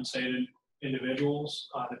compensated individuals.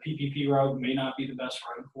 The PPP route may not be the best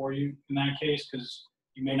route for you in that case because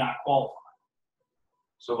you may not qualify.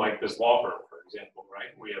 So like this law firm, for example,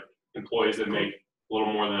 right? We have employees that make a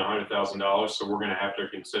little more than $100,000, so we're going to have to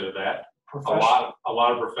consider that. A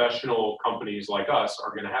lot of professional companies like us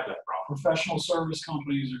are going to have that problem. Professional service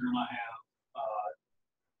companies are going to have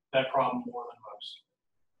that problem more than most.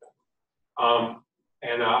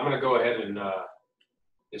 And I'm going to go ahead and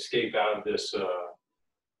escape out of this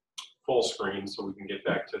full screen so we can get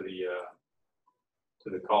back to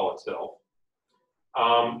the call itself.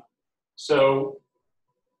 So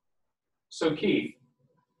Keith,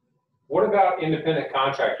 what about independent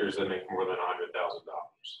contractors that make more than $100,000?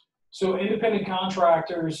 So independent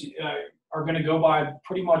contractors are going to go by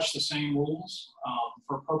pretty much the same rules.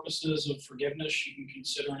 For purposes of forgiveness, you can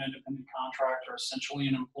consider an independent contractor essentially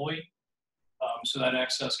an employee. So that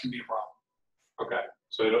excess can be a problem. Okay,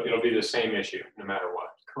 so it'll be the same issue no matter what.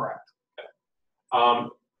 Correct. Okay.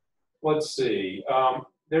 Let's see.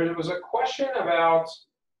 There was a question about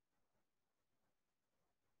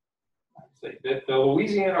that the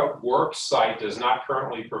Louisiana work site does not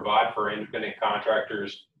currently provide for independent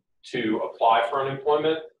contractors to apply for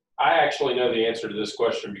unemployment. I actually know the answer to this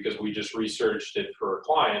question because we just researched it for a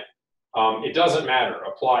client. It doesn't matter.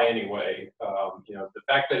 Apply anyway. The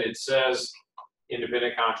fact that it says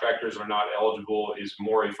independent contractors are not eligible is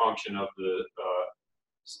more a function of the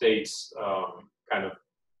state's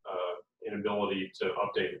inability to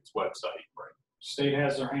update its website. Right. State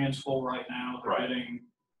has their hands full right now. They're getting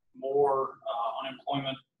more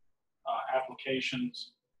unemployment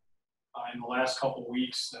applications in the last couple of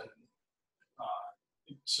weeks than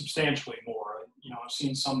substantially more. I've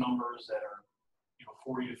seen some numbers that are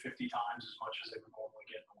 40 to 50 times as much as they would normally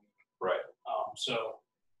get in a week. Right. So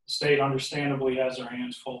the state understandably has their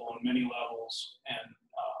hands full on many levels and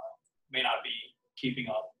may not be keeping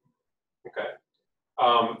up. Okay.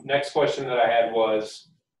 Next question that I had was,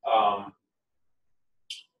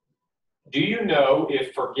 do you know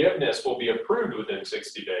if forgiveness will be approved within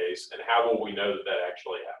 60 days, and how will we know that that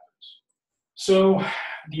actually happens? So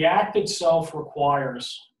the act itself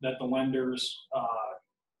requires that the lenders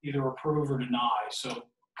either approve or deny, so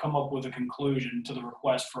come up with a conclusion to the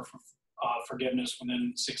request for forgiveness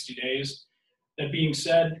within 60 days. That being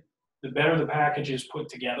said, the better the package is put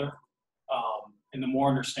together, and the more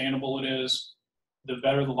understandable it is, the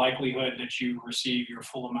better the likelihood that you receive your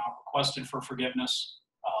full amount requested for forgiveness.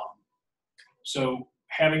 So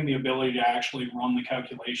having the ability to actually run the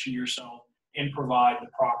calculation yourself and provide the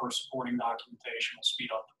proper supporting documentation will speed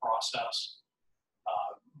up the process.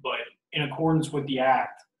 But in accordance with the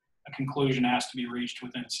Act, a conclusion has to be reached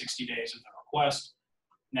within 60 days of the request.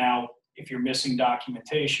 Now, if you're missing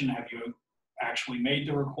documentation, have you actually made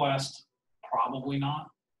the request? Probably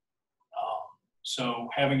not. So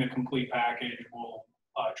having a complete package will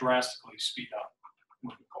drastically speed up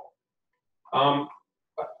moving forward.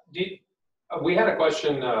 We had a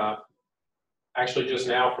question actually just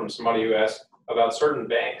now from somebody who asked about certain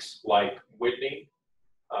banks like Whitney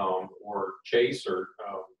or Chase or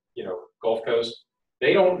Gulf Coast.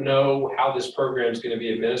 They don't know how this program is going to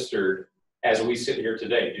be administered as we sit here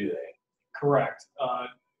today, do they? Correct.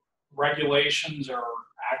 Regulations are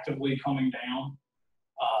actively coming down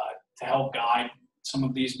to help guide some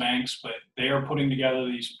of these banks, but they are putting together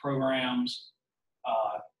these programs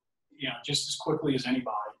just as quickly as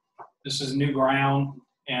anybody. This is new ground,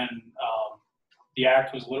 and the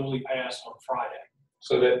act was literally passed on Friday.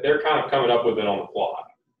 So that they're kind of coming up with it on the fly.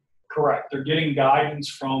 Correct. They're getting guidance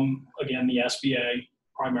from, again, the SBA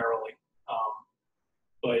primarily,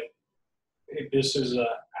 but this is an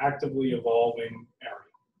actively evolving area.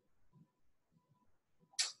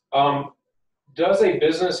 Does a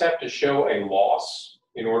business have to show a loss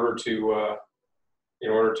in order to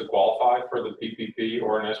qualify for the PPP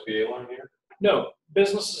or an SBA loan here? No,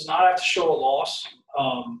 business does not have to show a loss.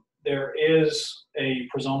 There is a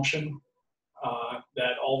presumption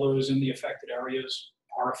that all those in the affected areas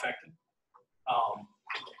are affected.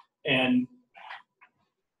 And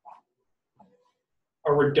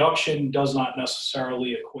a reduction does not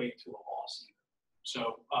necessarily equate to a loss either.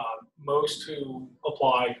 So most who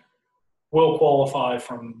apply will qualify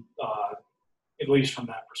from, at least from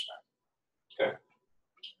that perspective. Okay.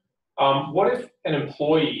 What if an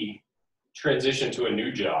employee transitioned to a new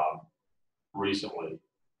job recently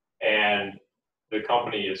and the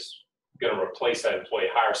company is going to replace that employee,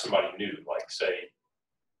 hire somebody new, like say,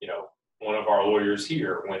 one of our lawyers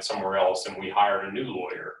here went somewhere else and we hired a new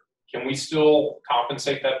lawyer. Can we still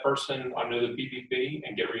compensate that person under the PPP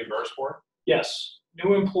and get reimbursed for it? Yes,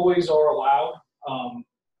 new employees are allowed,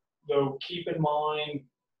 though keep in mind,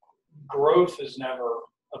 growth is never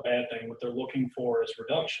a bad thing. What they're looking for is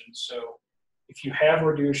reduction. So if you have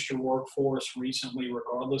reduced your workforce recently,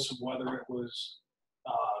 regardless of whether it was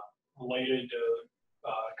related to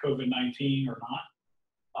COVID-19 or not,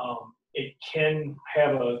 it can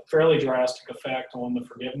have a fairly drastic effect on the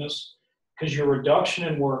forgiveness, because your reduction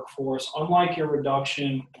in workforce, unlike your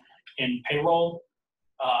reduction in payroll,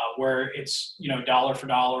 where it's dollar for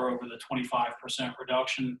dollar over the 25%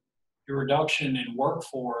 reduction, your reduction in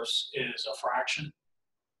workforce is a fraction.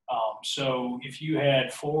 So if you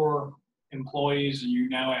had 4 employees and you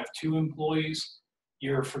now have 2 employees,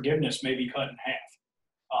 your forgiveness may be cut in half.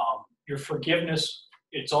 Your forgiveness,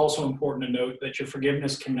 it's also important to note that your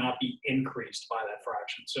forgiveness cannot be increased by that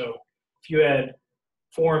fraction. So if you had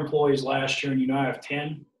 4 employees last year and you now have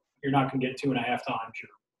 10, you're not going to get 2.5 times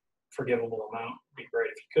your forgivable amount. It'd be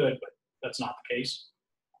great if you could, but that's not the case.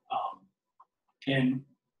 And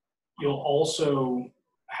you'll also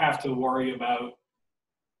have to worry about,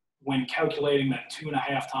 when calculating that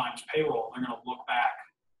 2.5 times payroll, they're going to look back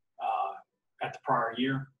at the prior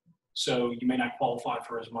year. So you may not qualify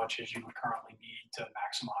for as much as you would currently need to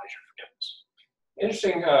maximize your forgiveness.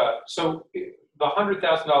 Interesting. So the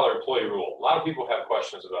 $100,000 employee rule, a lot of people have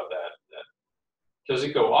questions about that. Does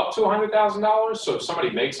it go up to $100,000? So if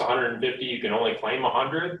somebody makes 150, you can only claim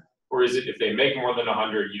 100? Or is it if they make more than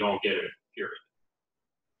 100, you don't get it, period?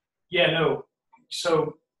 Yeah, no.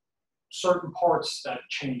 So certain parts that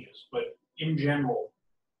changes, but in general,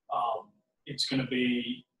 it's going to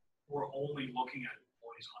be, we're only looking at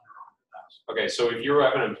employees under 100,000. Okay, so if you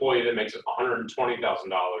have an employee that makes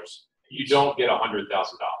 $120,000, you don't get $100,000.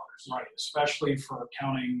 Right, especially for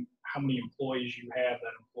counting how many employees you have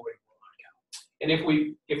that employee will not count. And if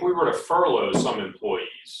we were to furlough some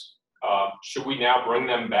employees, should we now bring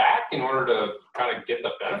them back in order to kind of get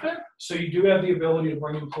the benefit? So you do have the ability to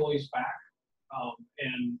bring employees back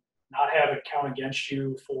and not have it count against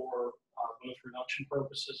you for both reduction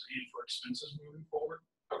purposes and for expenses moving forward.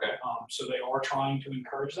 Okay. So they are trying to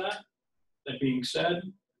encourage that. That being said,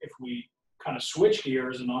 if we kind of switch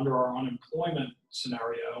gears and under our unemployment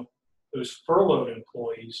scenario, those furloughed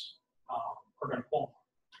employees are going to qualify.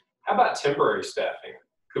 How about temporary staffing?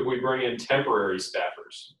 Could we bring in temporary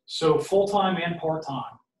staffers? So full-time and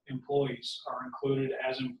part-time employees are included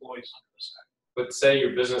as employees under this act. but say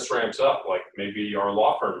your business ramps up, like maybe our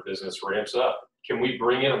law firm business ramps up. Can we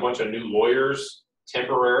bring in a bunch of new lawyers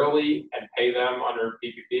temporarily and pay them under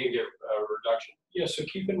PPP and get a reduction? Yeah, so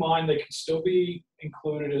keep in mind they can still be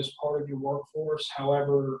included as part of your workforce.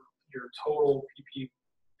 However, your total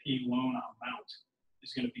PPP loan amount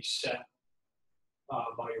is going to be set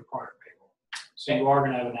by your prior payroll. So you are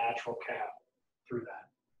going to have a natural cap through that.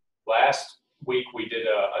 Last week we did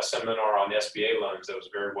a seminar on SBA loans that was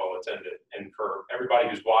very well attended. And for everybody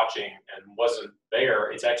who's watching and wasn't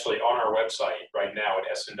there, it's actually on our website right now at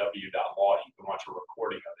SNW.LAW. You can watch a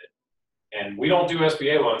recording of it. And we don't do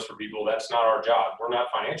SBA loans for people. That's not our job. We're not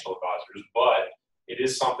financial advisors, but it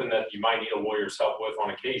is something that you might need a lawyer's help with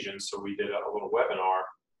on occasion. So we did a little webinar.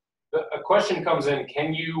 A question comes in,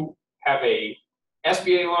 can you have a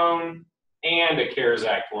SBA loan and a CARES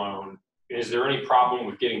Act loan? Is there any problem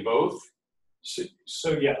with getting both?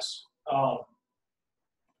 So yes,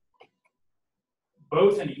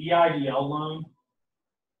 both an EIDL loan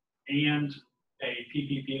and a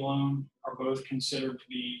PPP loan are both considered to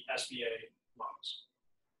be SBA loans.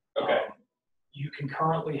 Okay. You can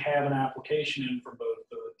currently have an application in for both.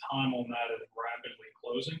 The time on that is rapidly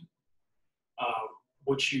closing.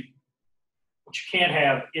 What you can't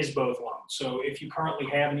have is both loans. So if you currently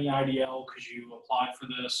have an EIDL because you applied for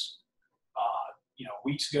this,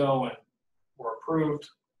 weeks ago and were approved,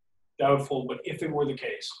 doubtful, but if it were the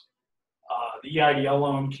case, the EIDL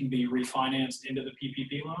loan can be refinanced into the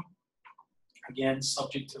PPP loan, again,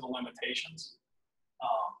 subject to the limitations.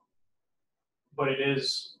 But it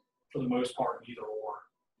is, for the most part, either or.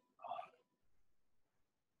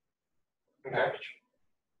 Okay.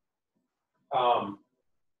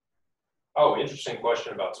 Interesting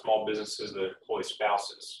question about small businesses that employ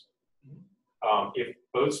spouses. If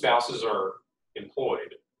both spouses are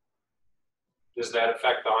employed, does that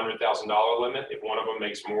affect the $100,000 limit? If one of them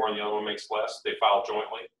makes more and the other one makes less, they file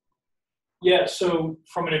jointly? Yeah, so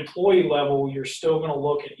from an employee level, you're still going to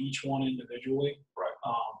look at each one individually. Right.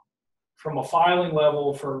 From a filing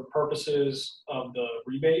level, for purposes of the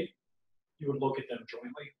rebate, you would look at them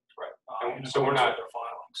jointly. Right. So we're not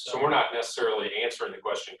filing. So we're not necessarily answering the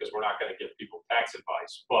question because we're not going to give people tax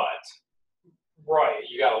advice, but right,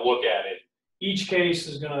 you got to look at it. Each case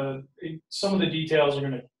is going to, some of the details are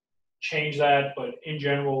going to change that, but in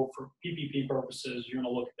general, for PPP purposes, you're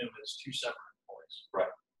going to look at them as two separate employees. Right.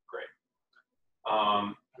 Great.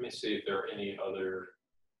 Let me see if there are any other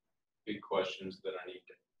big questions that I need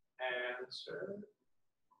to answer.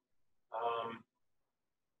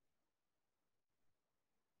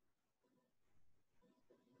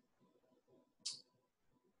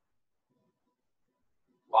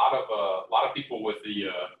 A lot of people with the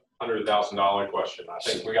 $100,000 question. I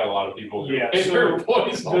think we got a lot of people who pay their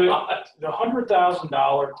employees a lot. The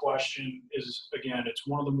 $100,000 question is, again, it's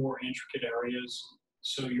one of the more intricate areas.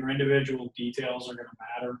 So your individual details are going to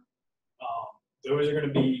matter. Those are going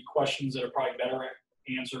to be questions that are probably better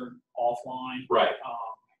answered offline. Right.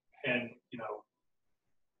 And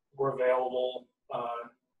we're available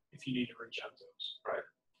if you need to reach out to us.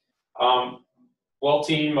 Right. Well,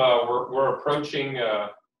 team, we're approaching.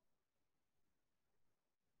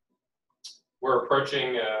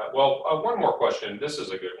 One more question. This is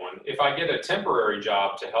a good one. If I get a temporary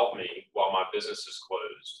job to help me while my business is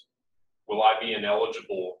closed, will I be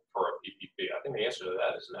ineligible for a PPP? I think the answer to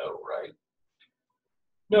that is no, right?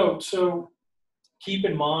 No. So keep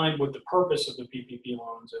in mind what the purpose of the PPP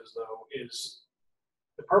loans is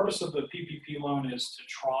the purpose of the PPP loan is to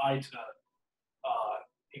try to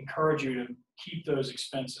encourage you to keep those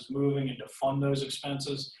expenses moving and to fund those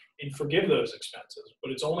expenses and forgive those expenses.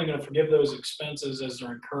 But it's only going to forgive those expenses as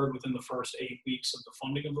they're incurred within the first 8 weeks of the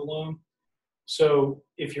funding of the loan. So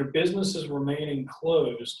if your business is remaining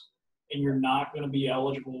closed and you're not going to be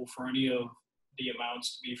eligible for any of the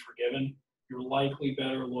amounts to be forgiven, you're likely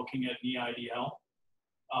better looking at an EIDL.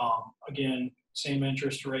 Again, same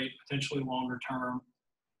interest rate, potentially longer term.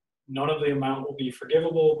 None of the amount will be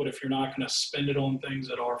forgivable, but if you're not going to spend it on things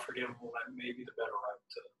that are forgivable, that may be the better route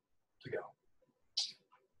to go.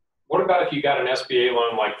 What about if you got an SBA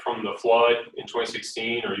loan like from the flood in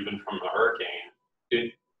 2016 or even from the hurricane?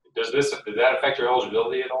 Does that affect your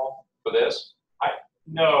eligibility at all for this?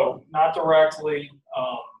 No, not directly.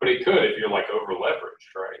 But it could if you're like over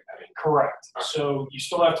leveraged, right? Correct. Right. So you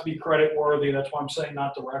still have to be credit worthy. That's why I'm saying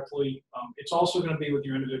not directly. It's also going to be with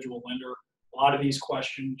your individual lender. A lot of these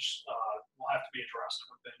questions will have to be addressed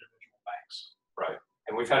with the individual banks. Right.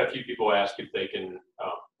 And we've had a few people ask if they can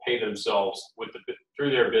pay themselves through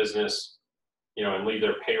their business, and leave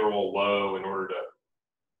their payroll low in order to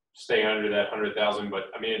stay under that 100,000. But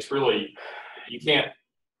it's really, you can't.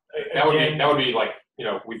 That would be like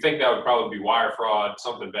we think that would probably be wire fraud,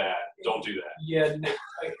 something bad. Don't do that. Yeah,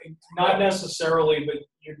 not necessarily, but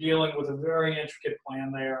you're dealing with a very intricate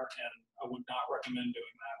plan there, and I would not recommend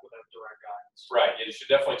doing that without direct guidance. Right. You should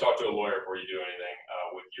definitely talk to a lawyer before you do anything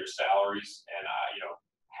with your salaries, and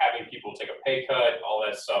having people take a pay cut, all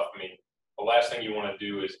that stuff. I mean, the last thing you want to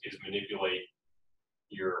do is manipulate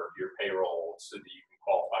your payroll so that you can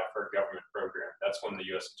qualify for a government program. That's when the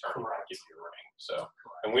U.S. Attorney might give you a ring. So,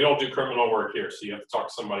 and we don't do criminal work here, so you have to talk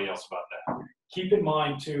to somebody else about that. Keep in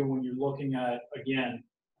mind too, when you're looking at, again,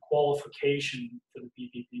 qualification for the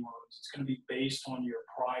PPP loans, it's going to be based on your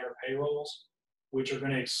prior payrolls, which are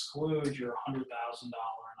going to exclude your $100,000 and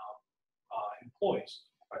up employees.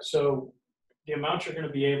 Right. So the amount you're going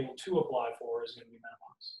to be able to apply for is going to be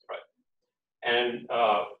minimized. Right. And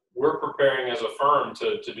we're preparing as a firm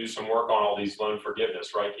to do some work on all these loan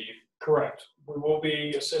forgiveness, right, Keith? Correct. We will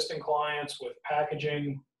be assisting clients with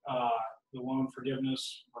packaging the loan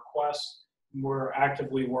forgiveness request. We're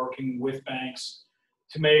actively working with banks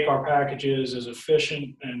to make our packages as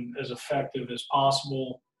efficient and as effective as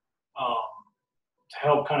possible, to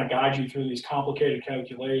help kind of guide you through these complicated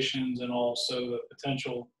calculations and also the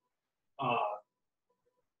potential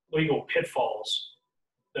legal pitfalls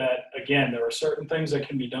that, again, there are certain things that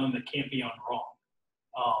can be done that can't be done wrong.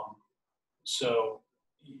 So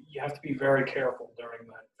you have to be very careful during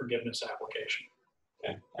that forgiveness application.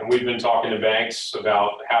 Okay. And we've been talking to banks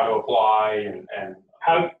about how to apply and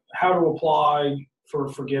how to apply for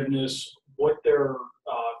forgiveness, what their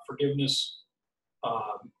forgiveness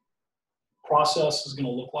process is going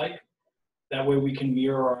to look like. That way we can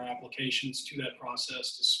mirror our applications to that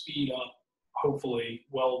process to speed up, hopefully,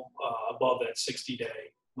 well above that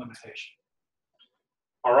 60-day limitation.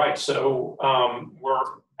 All right, so we're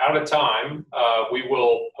out of time. We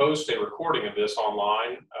will post a recording of this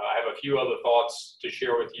online. I have a few other thoughts to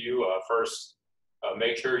share with you. First,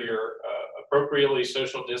 make sure you're appropriately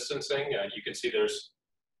social distancing. You can see there's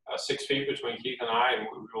 6 feet between Keith and I, and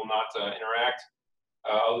we will not interact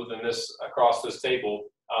other than this across this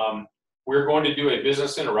table. We're going to do a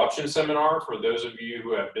business interruption seminar for those of you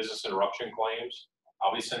who have business interruption claims.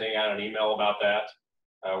 I'll be sending out an email about that.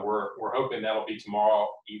 We're hoping that'll be tomorrow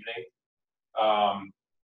evening.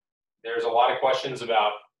 There's a lot of questions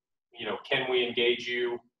about, can we engage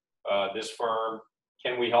you, this firm?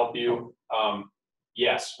 Can we help you?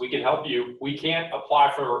 Yes, we can help you. We can't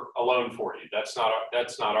apply for a loan for you. That's not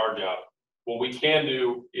our job. What we can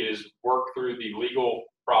do is work through the legal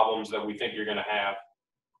problems that we think you're going to have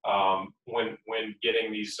when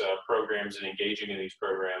getting these programs and engaging in these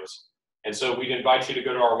programs. And so we'd invite you to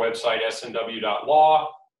go to our website, SNW.LAW,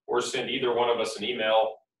 or send either one of us an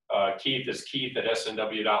email. Keith is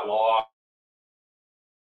Keith@SNW.LAW.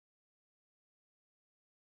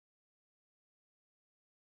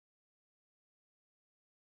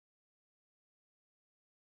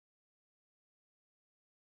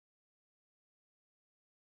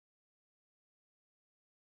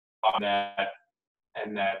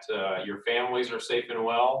 And that your families are safe and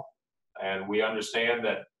well. And we understand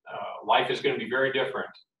that life is going to be very different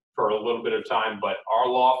for a little bit of time, but our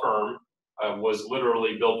law firm was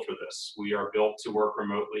literally built for this. We are built to work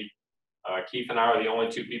remotely. Keith and I are the only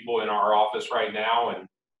 2 people in our office right now, and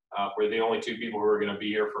we're the only 2 people who are going to be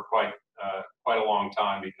here for quite a long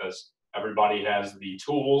time because everybody has the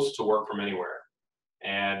tools to work from anywhere.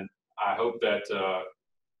 And I hope that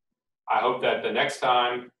the next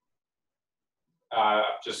time,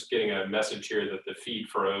 just getting a message here that the feed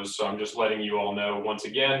froze, so I'm just letting you all know once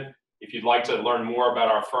again, if you'd like to learn more about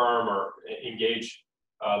our firm or engage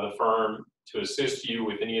the firm to assist you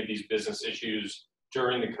with any of these business issues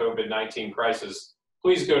during the COVID-19 crisis,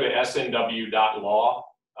 please go to SNW.LAW.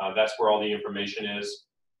 That's where all the information is.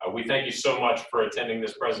 We thank you so much for attending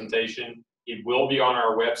this presentation. It will be on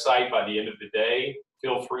our website by the end of the day.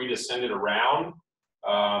 Feel free to send it around.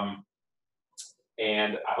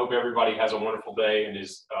 And I hope everybody has a wonderful day and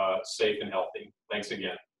is safe and healthy. Thanks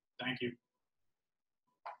again. Thank you.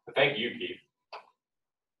 Thank you, Keith.